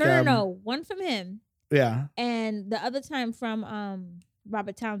it's like, no. One from him. Yeah. And the other time from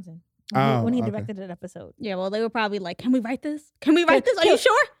Robert Townsend. When he directed an episode. Yeah, well, they were probably like, can we write this? Are you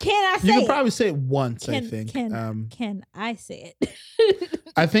sure? Can I say it? You can probably say it once, I think. Can I say it?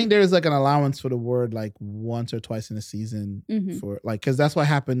 I think there's like an allowance for the word like once or twice in a season for like, because that's what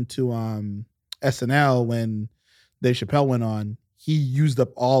happened to SNL when Dave Chappelle went on. He used up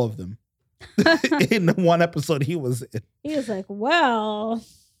all of them. in the one episode he was in. He was like, well,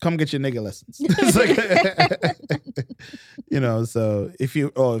 come get your nigga lessons. So if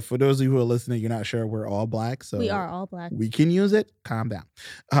you, for those of you who are listening, you're not sure, we're all black. So we are all black. We can use it. Calm down.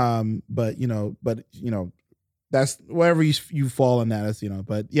 But that's wherever you fall in that, as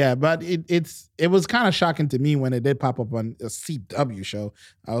but yeah, but it was kind of shocking to me when it did pop up on a CW show.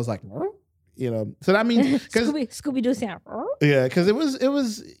 I was like, so that means Scooby-Doo sound. Yeah, because it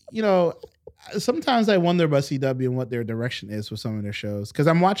was sometimes I wonder about CW and what their direction is for some of their shows. Because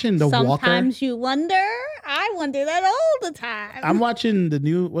I'm watching Walker. Sometimes you wonder. I wonder that all the time. I'm watching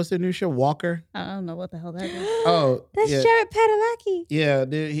what's their new show, Walker? I don't know what the hell that is. Oh, that's Jared Padalecki. Yeah,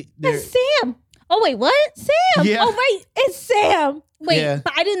 that's Sam. Oh wait, what? Sam. Yeah. Oh right, it's Sam. Wait,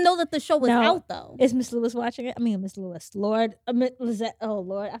 but I didn't know that the show was out though. Is Miss Lewis watching it? I mean, Miss Lewis, Lord, Lizette. Oh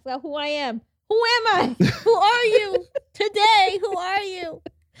Lord, I forgot who I am. Who am I? Who are you today? Who are you?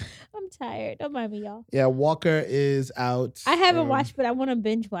 I'm tired. Don't mind me, y'all. Yeah, Walker is out. I haven't watched, but I want to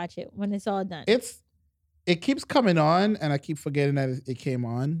binge watch it when it's all done. It keeps coming on, and I keep forgetting that it came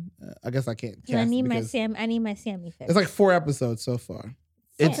on. I guess I can't. I need my Sammy fix. It's like 4 episodes so far.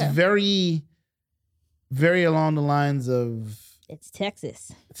 It's very, very along the lines of. It's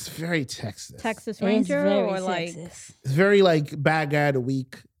Texas. It's very Texas. Texas Ranger, or like Texas. It's very like bad guy of the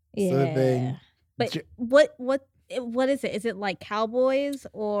week sort of thing. But what is it? Is it like cowboys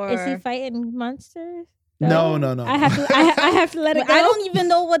or is he fighting monsters? No. I have to let it go. I don't even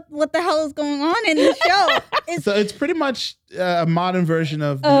know what the hell is going on in the show. So it's pretty much a modern version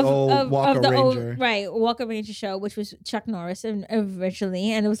of the old Walker Ranger. Walker Ranger show, which was Chuck Norris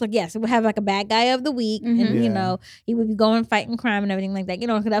originally, and it was like, yes, it would have like a bad guy of the week, and he would be going fighting crime and everything like that.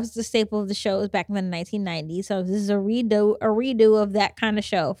 Because that was the staple of the shows back in the 1990s. So this is a redo of that kind of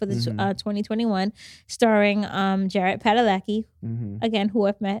show for the 2021, starring Jared Padalecki, again, who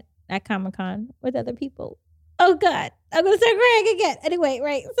I've met at Comic-Con with other people. Oh God, I'm gonna start crying again. Anyway,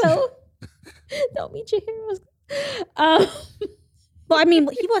 right? So don't meet your heroes. Well, I mean,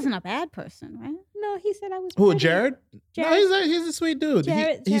 he wasn't a bad person, right? No, he said I was. Who, Jared? No, he's a sweet dude.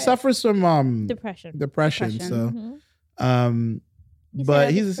 He suffers from depression. So,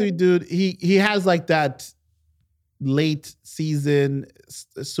 but he's a sweet dude. He has like that late season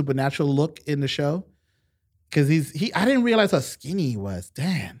supernatural look in the show because I didn't realize how skinny he was.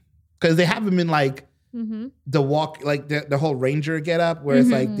 Damn. Because they have him in like the walk, like the whole Ranger get up, where it's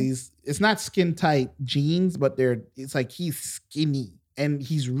like these. It's not skin tight jeans, but it's like he's skinny and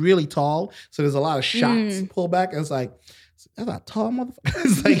he's really tall. So there's a lot of shots pulled back. And it's like that's a tall motherfucker.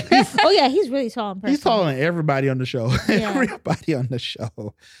 It's like he's really tall. He's taller than everybody on the show. Yeah. Everybody on the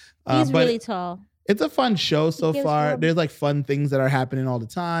show. He's really tall. It's a fun show so far. There's like fun things that are happening all the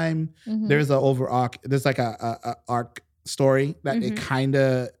time. There's there's like a arc story that it kind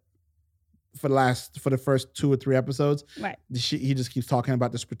of. For the first 2 or 3 episodes, right? He just keeps talking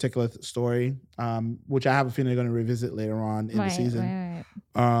about this particular story, which I have a feeling they're going to revisit later on in the season.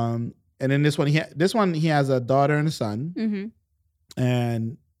 Right. And then this one he has a daughter and a son,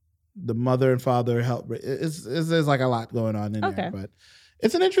 and the mother and father help. There's like a lot going on in there, but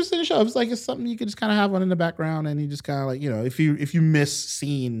it's an interesting show. It's something you can just kind of have on in the background, and you just kind of like if you miss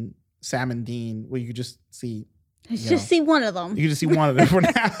seeing Sam and Dean, where you could just see. See one of them. You can just see one of them for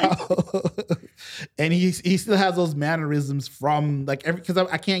now. And he still has those mannerisms from like because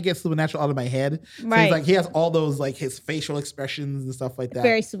I can't get Supernatural out of my head. So right. He's like he has all those like his facial expressions and stuff like that.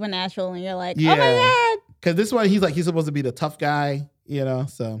 Very Supernatural, and you're like, oh my God. Because this one he's supposed to be the tough guy,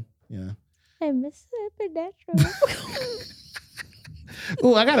 so yeah. I miss Supernatural.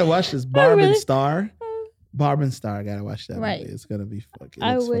 Oh, I gotta watch this Barb and Star. Barb and Star, I gotta watch that movie. It's gonna be fucking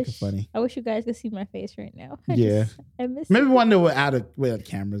funny. I wish you guys could see my face right now. I miss Maybe one day we'll add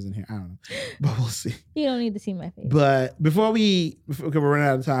cameras in here. I don't know, but we'll see. You don't need to see my face. But before we're running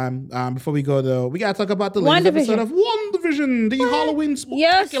out of time, before we go though, we gotta talk about the latest episode of WandaVision, the Halloween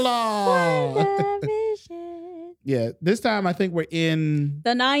spectacular. WandaVision. Yeah, this time I think we're in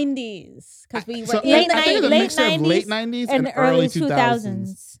the 90s because we were in the late 90s and early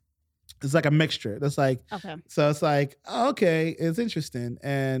 2000s. It's like a mixture. That's like So it's like okay, it's interesting,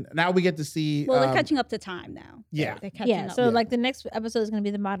 and now we get to see. Well, they're catching up to time now. Yeah, they're catching up. So like the next episode is going to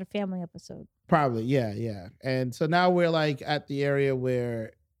be the Modern Family episode. Probably, yeah. And so now we're like at the area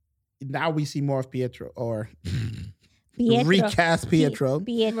where now we see more of Pietro or recast Pietro.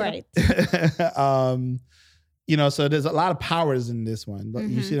 Right. So there's a lot of powers in this one.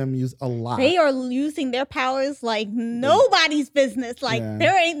 You see them use a lot. They are using their powers like nobody's business. Like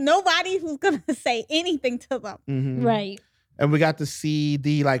there ain't nobody who's gonna say anything to them. Right. And we got to see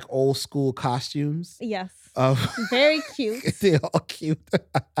the like old school costumes. Yes. Very cute. They're all cute.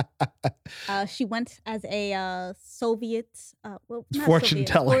 She went as a Soviet fortune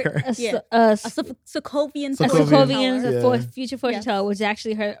teller. A A Sokovian future fortune teller, was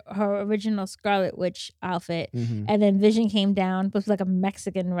actually her original Scarlet Witch outfit. Mm-hmm. And then Vision came down with like a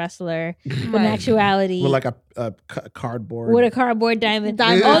Mexican wrestler. In actuality, with like a cardboard. With a cardboard diamond.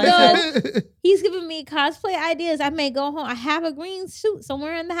 Although he's giving me cosplay ideas. I may go home. I have a green suit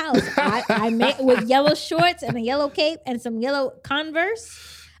somewhere in the house. I may with yellow shorts and a yellow cape and some yellow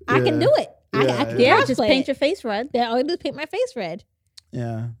Converse. I can do it. I can just paint your face red. Yeah, all I do is paint my face red.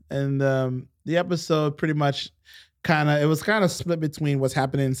 Yeah. And the episode pretty much it was kind of split between what's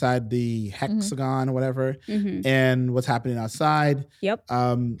happening inside the hexagon or whatever and what's happening outside. Yep.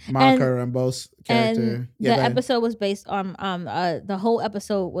 Monica Rambeau's character. And the episode was based on the whole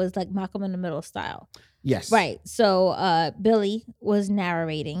episode was like Malcolm in the Middle style. Yes. Right. So Billy was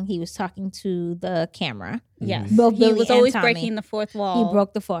narrating. He was talking to the camera. Yes. Both he Billy was and always Tommy. breaking the fourth wall. He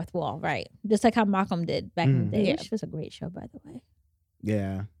broke the fourth wall, right. Just like how Malcolm did back in the day, which was a great show, by the way.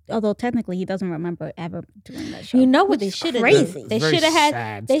 Yeah. Although technically he doesn't remember ever doing that show. You know what they should have done? They should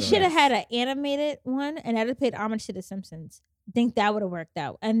have had had an animated one and that would have paid homage to The Simpsons. I think that would have worked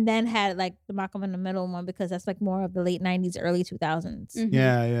out. And then had like the Malcolm in the Middle one because that's like more of the late 90s, early 2000s. Mm-hmm.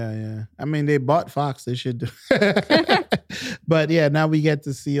 Yeah. I mean, they bought Fox. They should do. But yeah, now we get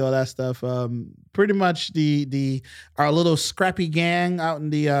to see all that stuff. Pretty much our little scrappy gang out in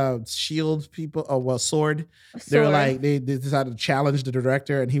the S.H.I.E.L.D. people, Sword. They're like, they decided to challenge the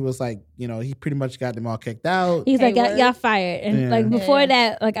director and he was like, he pretty much got them all kicked out. He's like, y'all fired. And like before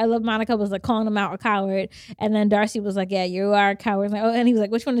that, like I love Monica was like calling him out a coward. And then Darcy was like, yeah, you are a coward. Like, and he was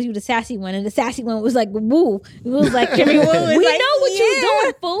like, which one is you, the sassy one? And the sassy one was like, woo. It was like, we know what you're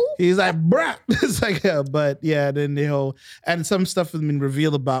doing, fool. He's like, bruh. It's like, but yeah, then and some stuff has been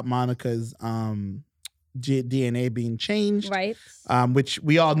revealed about Monica's DNA being changed. Right. Which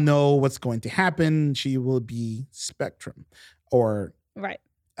we all know what's going to happen. She will be Spectrum. Or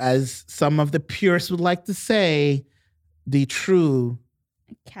as some of the purists would like to say, the true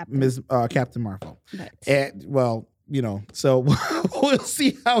Captain Marvel. Right. And, so we'll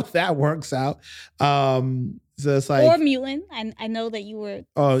see how that works out. So it's like, or mutant. I know that you were.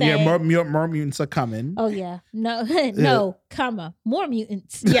 Oh saying, yeah, more mutants are coming. Oh yeah, no, more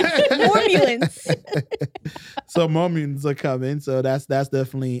mutants. Yeah, more mutants. So more mutants are coming. So that's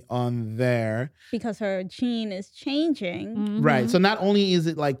definitely on there because her gene is changing. Right. So not only is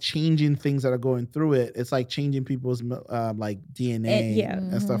it like changing things that are going through it, it's like changing people's like DNA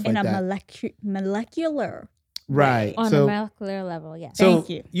and stuff like that. In a molecular. Right. On a molecular level, yeah. So Thank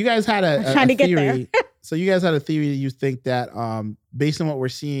you. You guys had a trying to theory. Get there. So you guys had a theory that you think that based on what we're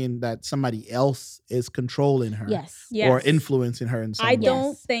seeing, that somebody else is controlling her. Yes. Or influencing her in some way. I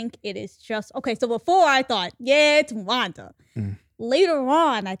don't think it is just okay. So before I thought, it's Wanda. Later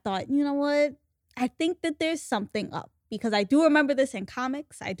on, I thought, you know what? I think that there's something up. Because I do remember this in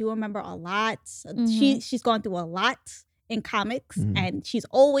comics. I do remember a lot. She's gone through a lot in comics. And she's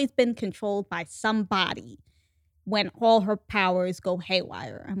always been controlled by somebody. When all her powers go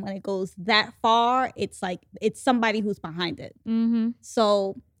haywire. And when it goes that far, it's like, it's somebody who's behind it.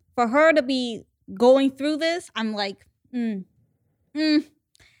 So for her to be going through this, I'm like,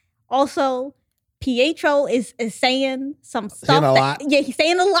 Also, Pietro is saying some stuff. He's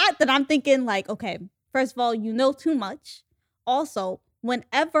saying a lot that I'm thinking like, okay, first of all, you know too much. Also,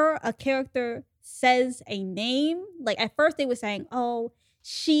 whenever a character says a name, like at first they were saying, oh,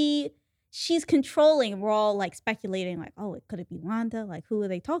 she's controlling. We're all like speculating like, oh, could it be Wanda? Like, who are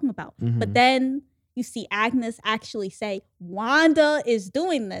they talking about? But then you see Agnes actually say, Wanda is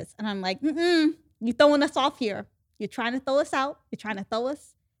doing this. And I'm like, you're throwing us off here. You're trying to throw us out. You're trying to throw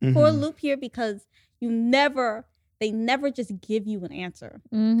us for a loop here because they never just give you an answer.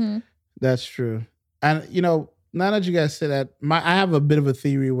 That's true. And, now that you guys say that, I have a bit of a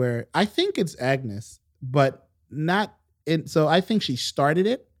theory where I think it's Agnes, but not in. So I think she started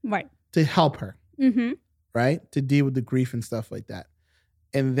it. Right. To help her, right? To deal with the grief and stuff like that.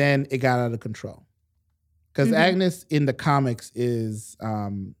 And then it got out of control. Because Agnes in the comics is...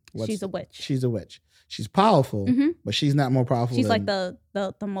 she's a witch. She's a witch. She's powerful, but she's not more powerful She's like the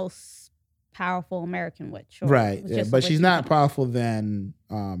most powerful American witch. Right, yeah, but she's not powerful than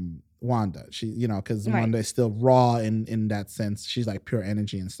Wanda. She, because Wanda is still raw in that sense. She's like pure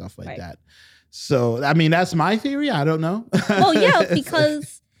energy and stuff like that. So, I mean, that's my theory. I don't know. Well, yeah,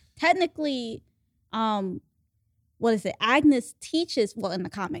 because... Technically, what is it? Agnes teaches, in the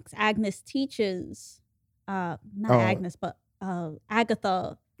comics, Agnes teaches, Agnes, but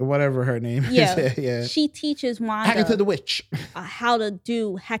Agatha. Whatever her name is. Yeah. She teaches Wanda. Agatha the witch. How to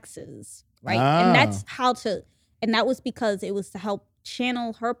do hexes. right? And that's how to, and that was because it was to help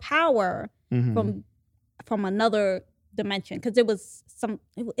channel her power from another dimension, because it was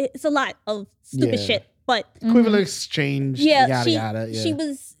it's a lot of stupid shit, but equivalent exchange, yada yada. Yeah.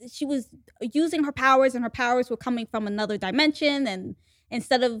 She was using her powers, and her powers were coming from another dimension, and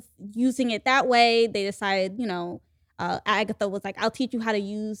instead of using it that way, they decided, you know, Agatha was like, I'll teach you how to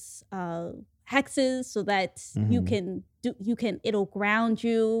use hexes so that it'll ground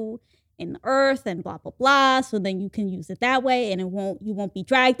you in earth and blah blah blah, so then you can use it that way, and you won't be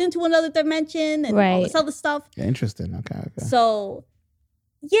dragged into another dimension and all this other stuff. Yeah, interesting. Okay. So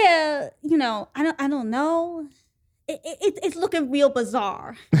yeah, you know, I don't know. It's looking real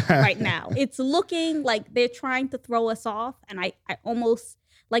bizarre right now. It's looking like they're trying to throw us off, and I almost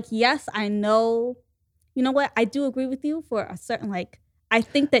like, yes, I know. You know what? I do agree with you for a certain, like, I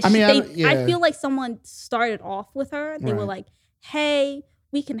think that I feel like someone started off with her. They were like, hey,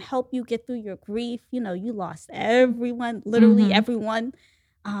 we can help you get through your grief. You know, you lost everyone, literally everyone.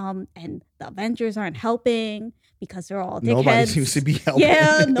 And the Avengers aren't helping because they're all dickheads. Nobody seems to be helping.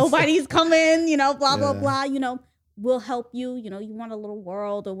 Yeah, nobody's coming, you know, blah, blah, blah. You know, we'll help you. You know, you want a little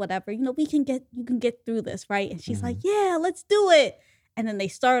world or whatever. You know, you can get through this, right? And she's like, yeah, let's do it. And then they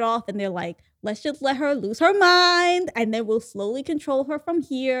start off and they're like, let's just let her lose her mind, and then we'll slowly control her from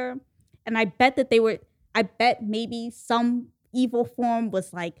here. And I bet maybe some evil form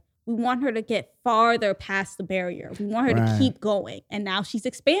was like, we want her to get farther past the barrier. We want her to keep going. And now she's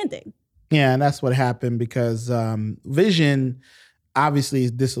expanding. Yeah, and that's what happened because Vision obviously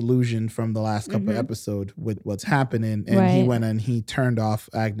is disillusioned from the last couple of episodes with what's happening. And he went and he turned off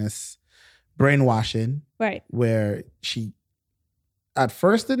Agnes' brainwashing. Right. Where she at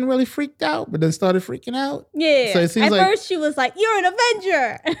first didn't really freak out, but then started freaking out. Yeah. So it seems at first she was like, you're an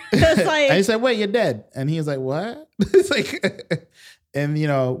Avenger. It's like, and he said, wait, you're dead. And he was like, what? It's like, and you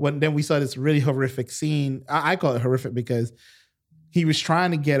know, then we saw this really horrific scene. I call it horrific because he was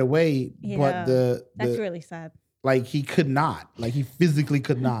trying to get away, but that's really sad. Like he could not. Like he physically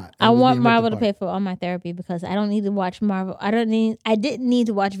could not. I want Marvel to pay for all my therapy because I don't need to watch Marvel. I didn't need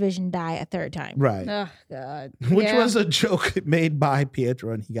to watch Vision die a third time. Right. Oh God. Which was a joke made by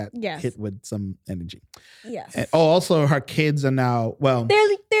Pietro, and he got hit with some energy. Yes. And, also her kids are now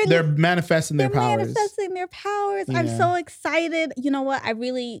they're manifesting their powers. Manifesting their powers. Yeah. I'm so excited. You know what? I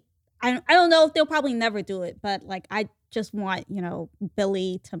don't know if they'll probably never do it, but like I just want, you know,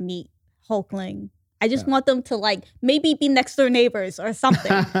 Billy to meet Hulkling. I just want them to like maybe be next door neighbors or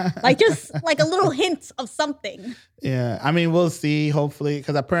something. Like just like a little hint of something. Yeah. I mean, we'll see, hopefully,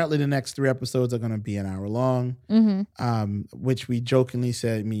 because apparently the next 3 episodes are going to be an hour long, which we jokingly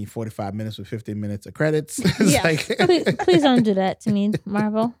said 45 minutes with 15 minutes of credits. Please don't do that to me,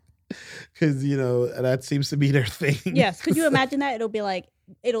 Marvel. Because, you know, that seems to be their thing. Yes. Could you imagine that? It'll be like,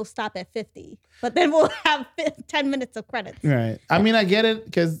 it'll stop at 50, but then we'll have 10 minutes of credits. Right. I mean, I get it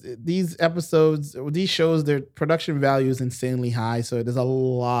because these shows, their production value is insanely high. So there's a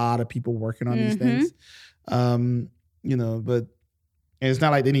lot of people working on these things. You know, but it's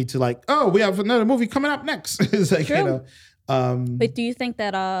not like they need to like, oh, we have another movie coming up next. It's like, you know. But do you think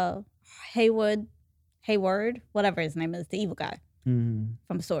that Hayward, whatever his name is, the evil guy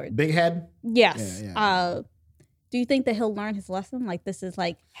from Sword. Big Head? Yes. Yeah. Do you think that he'll learn his lesson? Like, this is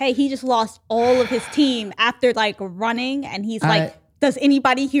like, hey, he just lost all of his team after like running, and he's like, does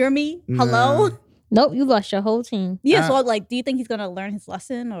anybody hear me? Hello? Nope, you lost your whole team. Yeah, so like, do you think he's going to learn his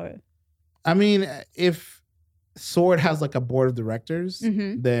lesson or? I mean, if Sword has like a board of directors,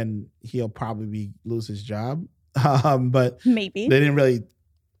 then he'll probably lose his job. But maybe they didn't really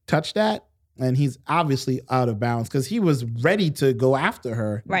touch that. And he's obviously out of bounds because he was ready to go after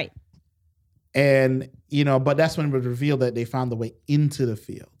her. Right. And, you know, but that's when it was revealed that they found the way into the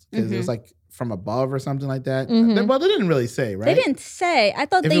field. Because it was like from above or something like that. Well, they didn't really say, right? They didn't say. I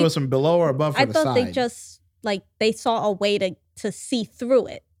thought if it was from below or above from the side. I thought they just, like, they saw a way to see through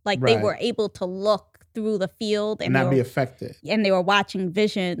it. Like, they were able to look through the field. And not be affected. And they were watching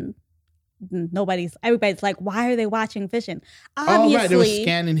Vision. Everybody's like, why are they watching Vision? Obviously, they were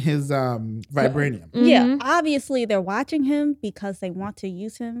scanning his vibranium. Yeah, obviously they're watching him because they want to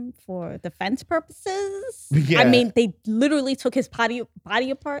use him for defense purposes. Yeah. I mean, they literally took his body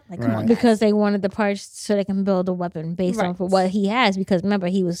apart. Like, come on, guys. Because they wanted the parts so they can build a weapon based on what he has. Because remember,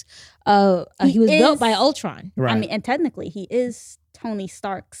 he was built by Ultron. Right. I mean, and technically, he is Tony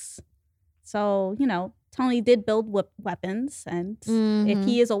Stark's. So, you know, Tony did build weapons, and if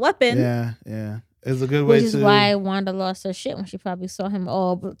he is a weapon... Yeah. It's a good way to... Which is why Wanda lost her shit when she probably saw him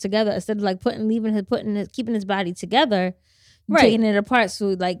all together. Instead of like keeping his body together, taking it apart. So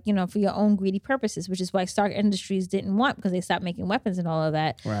like, for your own greedy purposes, which is why Stark Industries didn't want, because they stopped making weapons and all of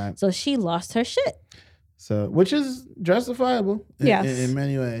that. Right. So she lost her shit. So, which is justifiable in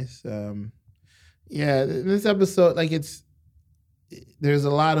many ways. This episode, like there's a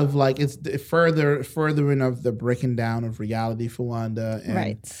lot of like, it's furthering of the breaking down of reality for Wanda.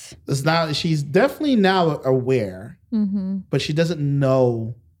 And it's now, she's definitely now aware, but she doesn't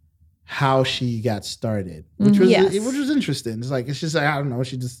know how she got started, which was interesting. It's just like, I don't know.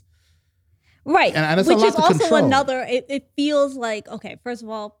 She just and it's which a lot is to also control. another. It feels like, okay, first of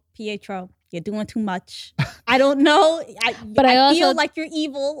all, Pietro, you're doing too much. I don't know. I also feel like you're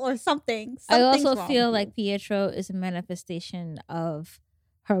evil or something. I also feel like Pietro is a manifestation of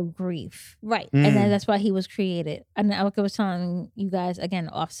her grief, right? And then that's why he was created. And like I was telling you guys again,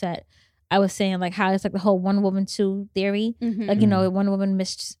 Offset. I was saying like how it's like the whole Wonder Woman 2 theory. Like, Wonder Woman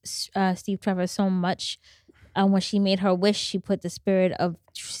missed Steve Trevor so much. When she made her wish, she put the spirit of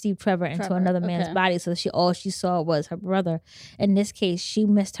Steve Trevor into another man's body. So all she saw was her brother. In this case, she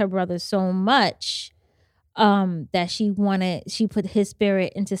missed her brother so much that she put his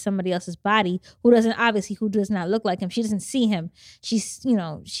spirit into somebody else's body who does not look like him. She doesn't see him. She's,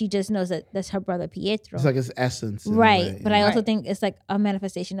 she just knows that that's her brother Pietro. It's like his essence. Right. But I also think it's like a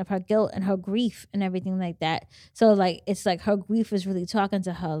manifestation of her guilt and her grief and everything like that. So like, it's like her grief is really talking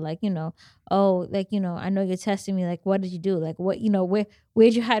to her. Like, oh, like, I know you're testing me. Like, what did you do? Like, what,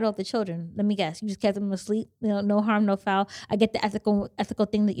 where'd you hide all the children? Let me guess. You just kept them asleep. No harm, no foul. I get the ethical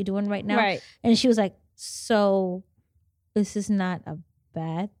thing that you're doing right now. Right. And she was like, so this is not a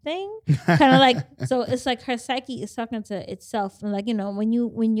bad thing. Kind of like, so it's like her psyche is talking to itself. And like, when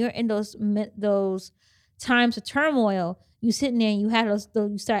you're in those times of turmoil, you sitting there and you have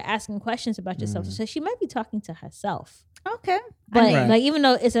you start asking questions about yourself. So she might be talking to herself. Okay. But like, even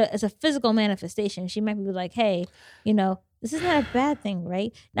though it's a physical manifestation, she might be like, hey, this is not a bad thing,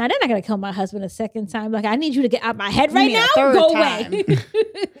 right? Now they're not gonna kill my husband a second time. Like, I need you to get out my head right now. Go away.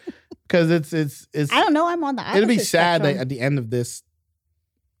 Because it's I don't know. I'm on the opposite it'll be sad spectrum. that at the end of this,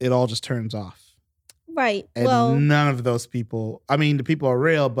 it all just turns off. Right. And none of those people, I mean, the people are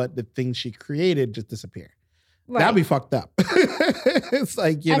real, but the things she created just disappear. Right. That'd be fucked up. It's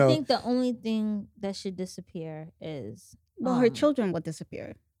like, I think the only thing that should disappear is her children would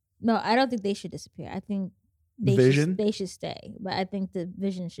disappear. No, I don't think they should disappear. I think they should stay. But I think the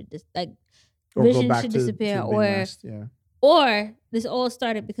Vision should Vision should disappear, or this all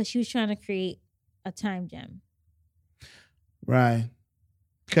started because she was trying to create a time gem. Right.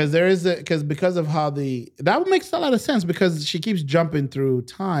 Because because of how that makes a lot of sense, because she keeps jumping through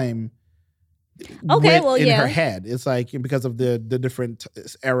time. Okay, in her head. It's like because of the different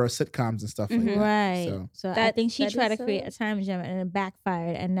era sitcoms and stuff like that. Right. So I think she tried to create a time gem and it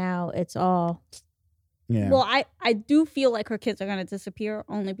backfired, and now it's all. Yeah. Well, I do feel like her kids are going to disappear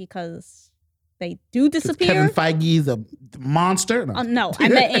only because they do disappear. Kevin Feige's a monster. No, I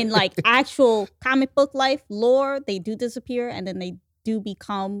meant in like actual comic book life lore, they do disappear, and then they do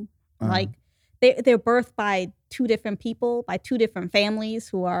become like they're birthed by two different people, by two different families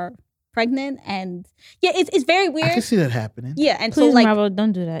who are pregnant, and it's very weird. I can see that happening. Yeah, and please, so like Marvel,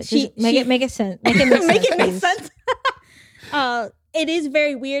 don't do that. Just make it sense. Make it make sense. It is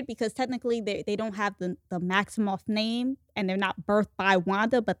very weird because technically they don't have the Maximoff name, and they're not birthed by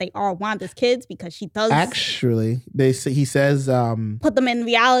Wanda, but they are Wanda's kids because she does. Actually, he says put them in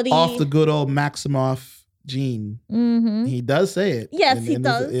reality off the good old Maximoff gene. Mm-hmm. He does say it. Yes, he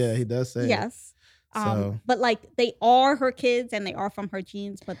does. Yeah, he does say it. Yes. But like they are her kids and they are from her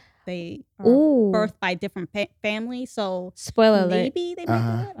genes, but they are birthed by different families. So spoiler maybe alert. They might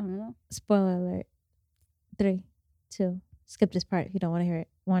do it. I don't know. Spoiler alert. 3, 2. Skip this part if you don't want to hear it.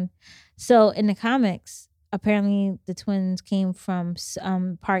 1. So in the comics, apparently the twins came from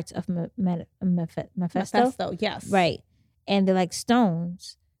parts of Mephisto. Yes. Right. And they're like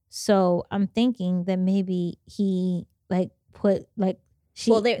stones. So I'm thinking that maybe he like put like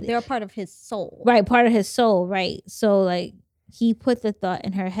they're a part of his soul. Right, part of his soul, right. So like he put the thought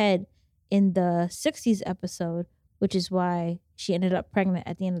in her head in the 60s episode, which is why she ended up pregnant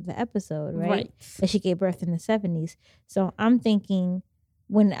at the end of the episode, right? And she gave birth in the 70s. So I'm thinking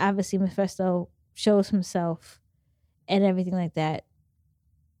when obviously Mephisto shows himself and everything like that,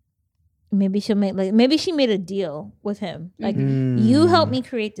 maybe she made a deal with him. Like, you help me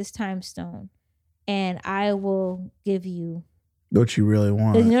create this time stone and I will give you what you really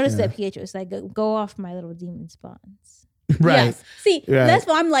want. You notice that Pietro is like, go off my little demon spawns. Right. Yes. See, that's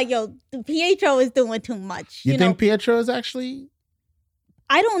why I'm like, yo, Pietro is doing too much. You think Pietro is actually?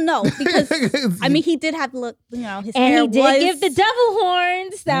 I don't know, because I mean, he did have his and hair he did give the devil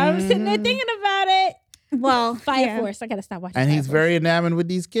horns. Now I'm sitting there thinking about it. Well, Fire Force. I gotta stop watching. And Fire he's Force. very enamored with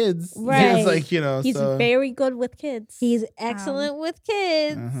these kids. Right. He's like, you know, he's very good with kids. He's excellent with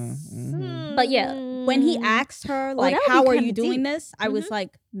kids. But yeah, when he asked her like, "How are you doing this?" I was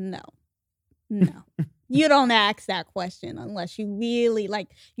like, "No, you don't ask that question unless you really like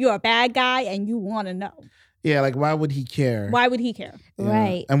you're a bad guy and you want to know." Yeah, like why would he care? Why would he care? Yeah.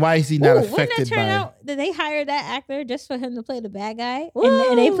 Right. And why is he not affected wouldn't it turn by out that they hired that actor just for him to play the bad guy?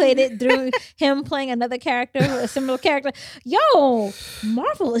 And they played it through him playing another character, a similar character. Yo,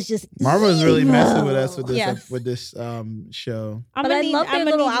 Marvel is just Marvel is really messing with us with this Yes. with this show. But I love their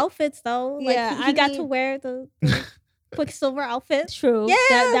little outfits though. Like Yeah, he got to wear the Quicksilver outfit. True. Yeah.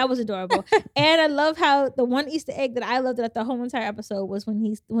 That was adorable. And I love how the one Easter egg that I loved about the whole entire episode was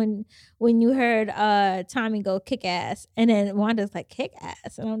when you heard Tommy go kick ass and then Wanda's like kick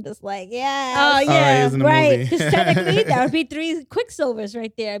ass. And I'm just like, yeah. Oh he yeah. was in the Right. movie. Because technically that would be 3 Quicksilvers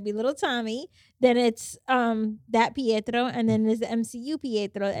right there. It'd be little Tommy. Then it's that Pietro, and then there's the MCU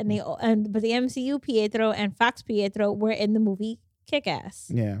Pietro, but the MCU Pietro and Fox Pietro were in the movie Kick Ass.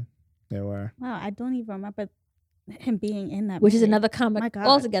 Yeah, they were. Wow, I don't even remember him being in that Which is movie. another My comic God.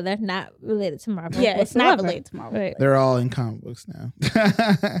 altogether, not related to Marvel. Yeah, it's not whatsoever. related to Marvel. Right. They're all in comic books now.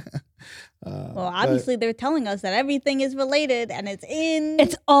 Well, obviously they're telling us that everything is related and it's in.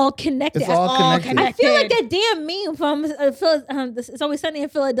 It's all connected. It's all connected. I feel like that damn meme from It's Always Sunny in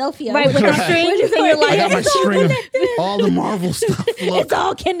Philadelphia. Right, with the Right. strings and you're like, I got my it's all string of connected. all the Marvel stuff. Look, It's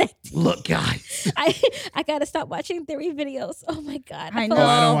all connected. look, guys. I gotta stop watching theory videos. Oh my god. I fell know. Oh,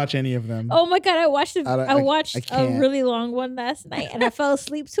 I don't asleep. watch any of them. Oh my god, I watched I watched a can't. really long one last night and I fell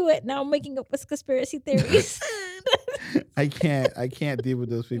asleep to it. Now I'm waking up with conspiracy theories. I can't deal with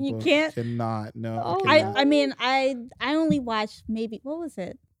those people. You can't? Cannot. No. Oh, cannot. I mean, I only watched maybe, what was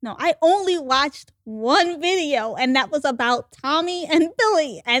it? No, I only watched one video and that was about Tommy and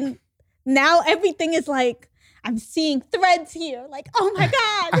Billy. And now everything is like, I'm seeing threads here. Like, oh my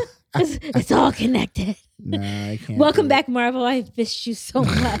God. it's all connected. Nah, I can't. Welcome do it. back, Marvel. I missed you so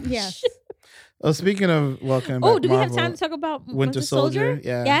much. Yes. Oh, speaking of welcome back, Oh, do we have Marvel, time to talk about Winter Soldier?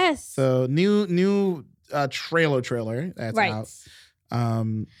 Yeah. Yes. So new trailer that's Right. out.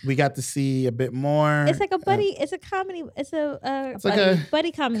 We got to see a bit more. It's like a buddy. It's a comedy. It's a like a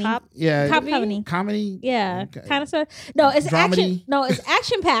buddy comedy. yeah, Cop comedy. comedy. Yeah, Okay. kind of sort. No, it's Dramedy? action. No, it's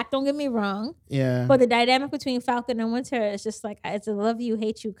action packed. Don't get me wrong. Yeah. But the dynamic between Falcon and Winter is just like it's a love you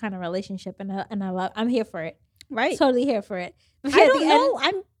hate you kind of relationship, and I'm here for it. Right. Totally here for it. But I yeah, at don't the know.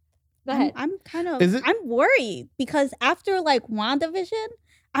 end- Go ahead. I'm kind of, Is it- I'm worried because after like WandaVision,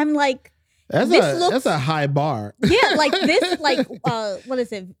 I'm like, that's this a high bar. yeah, like this, like, what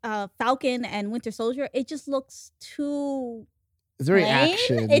is it? Falcon and Winter Soldier. It just looks too It's very plain.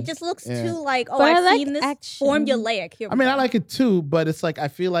 action. It just looks Yeah. too like, oh, But I I've like seen this action. formulaic. Here I mean, I like it too, but it's like I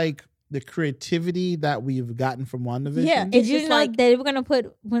feel like the creativity that we've gotten from WandaVision. Yeah, Did it's you just know like they were gonna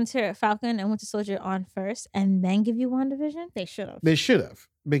put Winter Falcon and Winter Soldier on first, and then give you WandaVision? they should have. They should have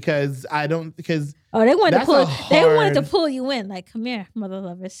because Oh, they wanted to That's pull. a They wanted to hard- pull you in. Like, come here, mother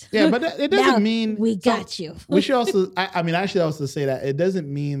lovers. yeah, but it doesn't Now mean we so got you. We should also. I mean, I should also say that it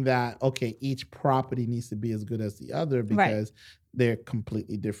doesn't mean that okay, each property needs to be as good as the other because they're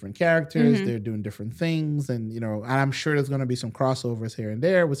completely different characters. Mhm. They're doing different things, and and I'm sure there's going to be some crossovers here and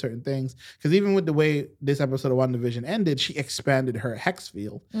there with certain things. Because even with the way this episode of WandaVision ended, she expanded her hex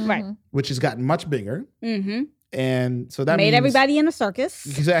field, Right. Mhm. which has gotten much bigger, Mm-hmm. and so that Made means, everybody in a circus.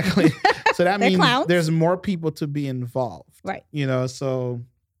 exactly. So that They're means clowns. there's more people to be involved. Right. So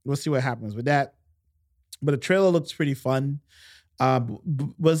we'll see what happens with that. But the trailer looks pretty fun.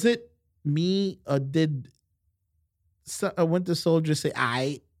 Was it me or did Winter Soldier say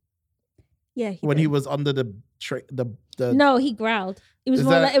 "I" Yeah. when he was under the No, he growled. It was Is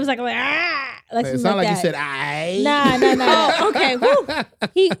more. that- Like, it was like ah. Like It's something not like that. he said "I." Nah. Oh, okay.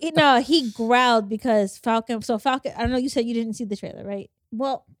 Woo. He growled because Falcon. So Falcon. I don't know. You said you didn't see the trailer, right?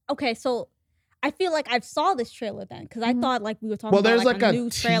 Well, okay. So I feel like I saw this trailer then because I Mhm. thought like we were talking Well, about there's like, like a a new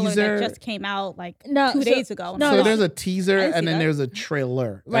trailer teaser. that just came out like No, 2 so- days ago. no, So no. there's a teaser I didn't see and then that. there's a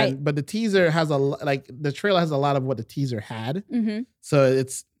trailer, Right. But the teaser has the trailer has a lot of what the teaser had, Mm-hmm. so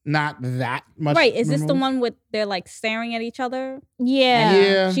it's not that much. Right. Is this the removed. one with they're like staring at each other? Yeah.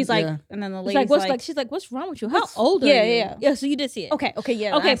 Yeah. She's like, yeah. and then the She's lady's like, what's like, she's like, what's wrong with you? How what's- old are yeah, you? yeah. Yeah. So you did see it. okay,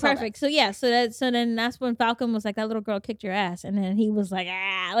 yeah. Okay, I saw that. perfect. So yeah, so then that's when Falcon was like, that little girl kicked your ass, and then he was like,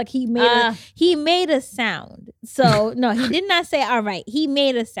 like he made a sound. So no, he did not say all right. He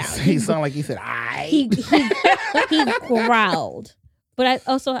made a sound. He sounded like he said "I." He growled. But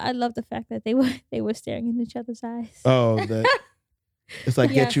I love the fact that they were staring in each other's eyes. Oh, it's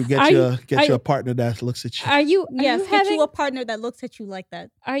like Yes. get you a partner that looks at you. Are you? Yes, you get having? you a partner that looks at you like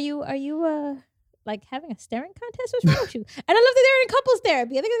that. Are you like having a staring contest? What's wrong with you? And I love that they're in couples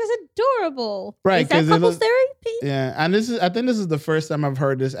therapy. I think that's adorable. Right? Is that couples therapy? Yeah, and I think this is the first time I've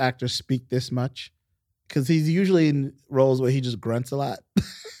heard this actor speak this much, because he's usually in roles where he just grunts a lot.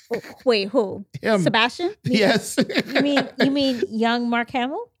 Wait, who? Him. Sebastian? Yes. You mean young Mark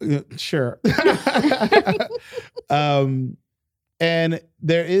Hamill? Sure. And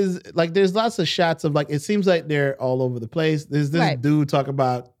there's lots of shots of like, it seems like they're all over the place. There's this dude talk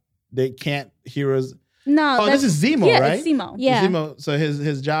about they can't hear us. No. Oh, this is Zemo, right? It's Zemo. Yeah. Zemo. So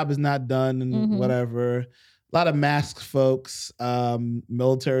his job is not done and whatever. A lot of masked folks,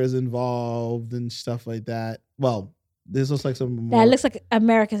 military is involved and stuff like that. Well, this looks like some more. That looks like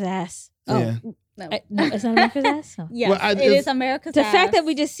America's ass. Oh. Yeah. No. No, it's not America's ass. Oh. Yeah, well, it is America's ass. The fact that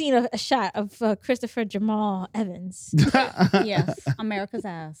we just seen a shot of Christopher Jamal Evans. Yes, America's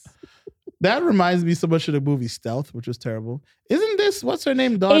ass. That reminds me so much of the movie Stealth, which was terrible. Isn't this, what's her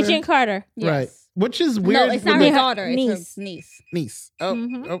name, daughter? Agent Carter. Yes. Right. Which is weird. No, it's not her daughter. Niece. It's her niece. Niece.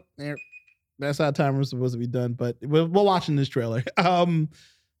 Oh, there. That's how time was supposed to be done, but we're watching this trailer.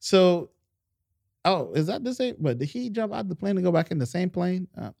 Is that the same? But did he jump out the plane and go back in the same plane?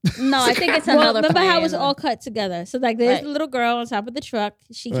 No, I think it's another remember plane. how it was all cut together? So like there's the little girl on top of the truck.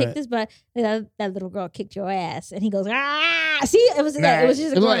 She kicked his butt. That little girl kicked your ass. And he goes, ah! See? It was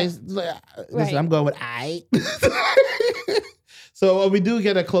just a Listen, I'm going with I. So we do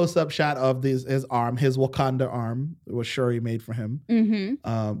get a close-up shot of his arm, his Wakanda arm, which Shuri made for him.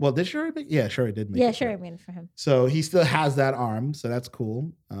 Mm-hmm. Well, did Shuri make? Yeah, Shuri did make it. Yeah, Shuri made it for him. So he still has that arm, so that's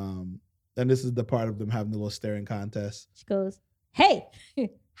cool. And this is the part of them having the little staring contest. She goes, hey,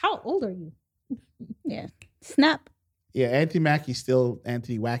 how old are you? Yeah. Snap. Yeah, Anthony Mackie's still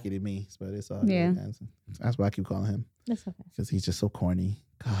Anthony Wacky to me, but it's all yeah. Good. That's why I keep calling him. That's okay. Because he's just so corny.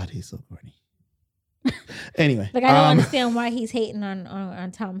 God, he's so corny. Anyway. Like I don't understand why he's hating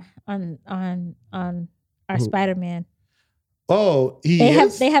on Tom on our Spider-Man. Oh,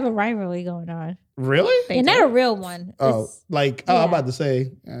 they have a rivalry going on. Really? And not a real one. I'm about to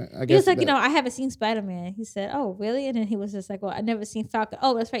say. I guess he was like, I haven't seen Spider-Man. He said, "Oh, really?" And then he was just like, "Well, I never seen Falcon."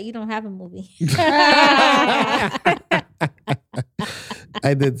 Oh, that's right. You don't have a movie.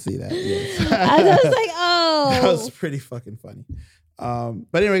 I did see that. Yes. I was like, "Oh, that was pretty fucking funny."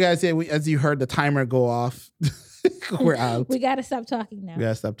 But anyway, guys, as you heard the timer go off, we're out. We gotta stop talking now. We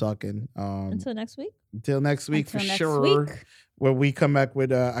gotta stop talking. Until next week. Until next week for sure. Where we come back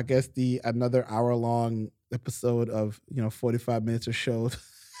with I guess another hour-long episode of 45 minutes or show,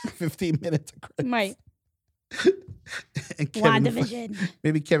 15 minutes of credits. Right. And WandaVision.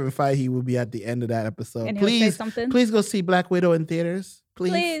 Maybe Kevin Feige will be at the end of that episode. And please, say something. Please go see Black Widow in theaters.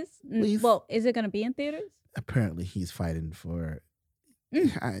 Please. Well, is it going to be in theaters? Apparently, he's fighting for.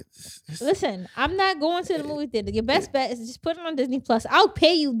 Listen, I'm not going to the movie theater. Your best bet is to just put it on Disney Plus. I'll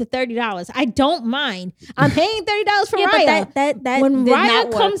pay you the $30. I don't mind. I'm paying $30 for Raya. That when Raya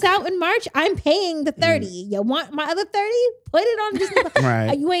comes out in March, I'm paying the $30. You want my other $30? Put it on Disney Plus.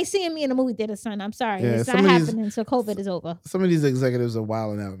 Right. You ain't seeing me in the movie theater, son. I'm sorry. It's not happening until COVID is over. Some of these executives are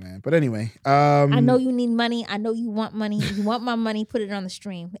wilding out, man. But anyway, I know you need money. I know you want money. If you want my money, put it on the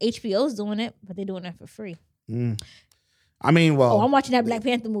stream. HBO's doing it, but they're doing it for free. I mean, well. I'm watching that Black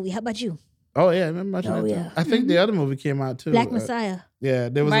Panther movie. How about you? Oh, yeah. I remember watching that. Yeah. I think the other movie came out, too. Black Messiah. Yeah,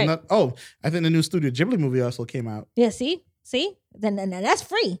 there was another. Oh, I think the new Studio Ghibli movie also came out. Yeah, see? Then that's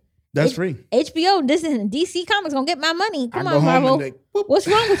free. That's free. HBO, Disney, and DC Comics gonna get my money. Come on, Marvel. What's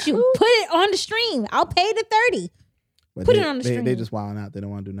wrong with you? Put it on the stream. I'll pay the $30. But Put it on the stream. They just wilding out. They don't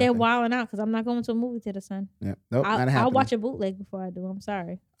want to do nothing. They're wilding out because I'm not going to a movie theater, son. Yeah, nope, not happening. I'll watch a bootleg before I do. I'm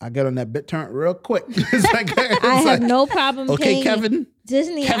sorry. I get on that BitTorrent real quick. I have no problem paying. Okay, Kevin.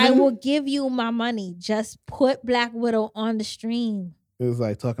 Disney, I will give you my money. Just put Black Widow on the stream. It was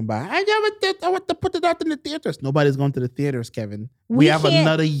like talking about, I want to put it out in the theaters. Nobody's going to the theaters, Kevin. We have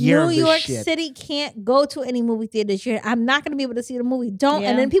another year of this shit. New York City can't go to any movie theaters. I'm not going to be able to see the movie. Don't.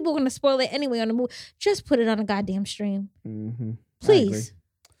 Yeah. And then people are going to spoil it anyway on the movie. Just put it on a goddamn stream. Mm-hmm. Please.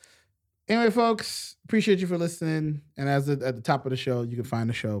 Anyway, folks, appreciate you for listening. And at the top of the show, you can find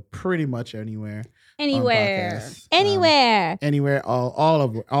the show pretty much anywhere. Anywhere. All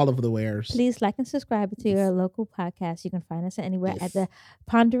of the wares. Please like and subscribe to your local podcast. You can find us anywhere at the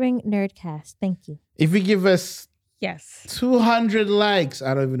Pondering Nerdcast. Thank you. If you give us 200 likes,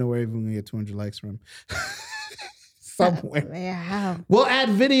 I don't even know where we're going to get 200 likes from. Somewhere. Yeah. We'll add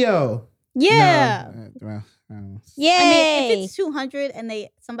video. Yeah. No, well, Yay! I mean, if it's 200 and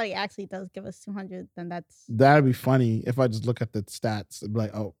somebody actually does give us 200, then that'd be funny if I just look at the stats and be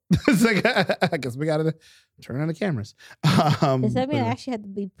like, oh, it's like I guess we gotta turn on the cameras. Does that mean I actually have to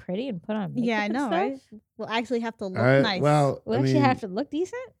be pretty and put on makeup? Yeah, I know, right? We'll actually have to look nice. Well, we'll actually have to look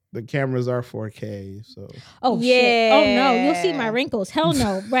decent. The cameras are 4K, so. Oh yeah! Shit. Oh no! You'll see my wrinkles. Hell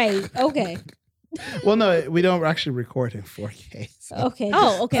no! Right? Okay. Well, no, we don't actually record in 4K. So okay.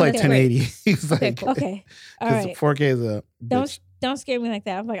 Oh, okay. It's like 1080. It's like, okay. All right. 4K is a. Don't scare me like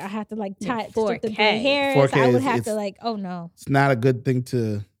that. I'm like, I have to like tie 4K. The hair. 4K so I would have to like, oh no. It's not a good thing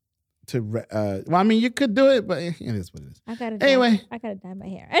to. Well, I mean, you could do it, but it is what it is. I gotta dye my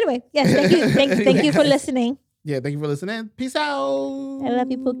hair. Anyway, yes, thank you, thank you for listening. Yeah, thank you for listening. Peace out. I love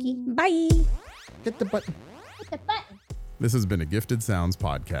you, Pookie. Bye. Hit the button. Hit the button. This has been a Gifted Sounds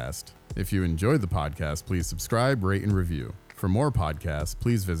podcast. If you enjoyed the podcast, please subscribe, rate, and review. For more podcasts,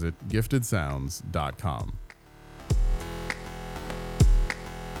 please visit giftedsounds.com.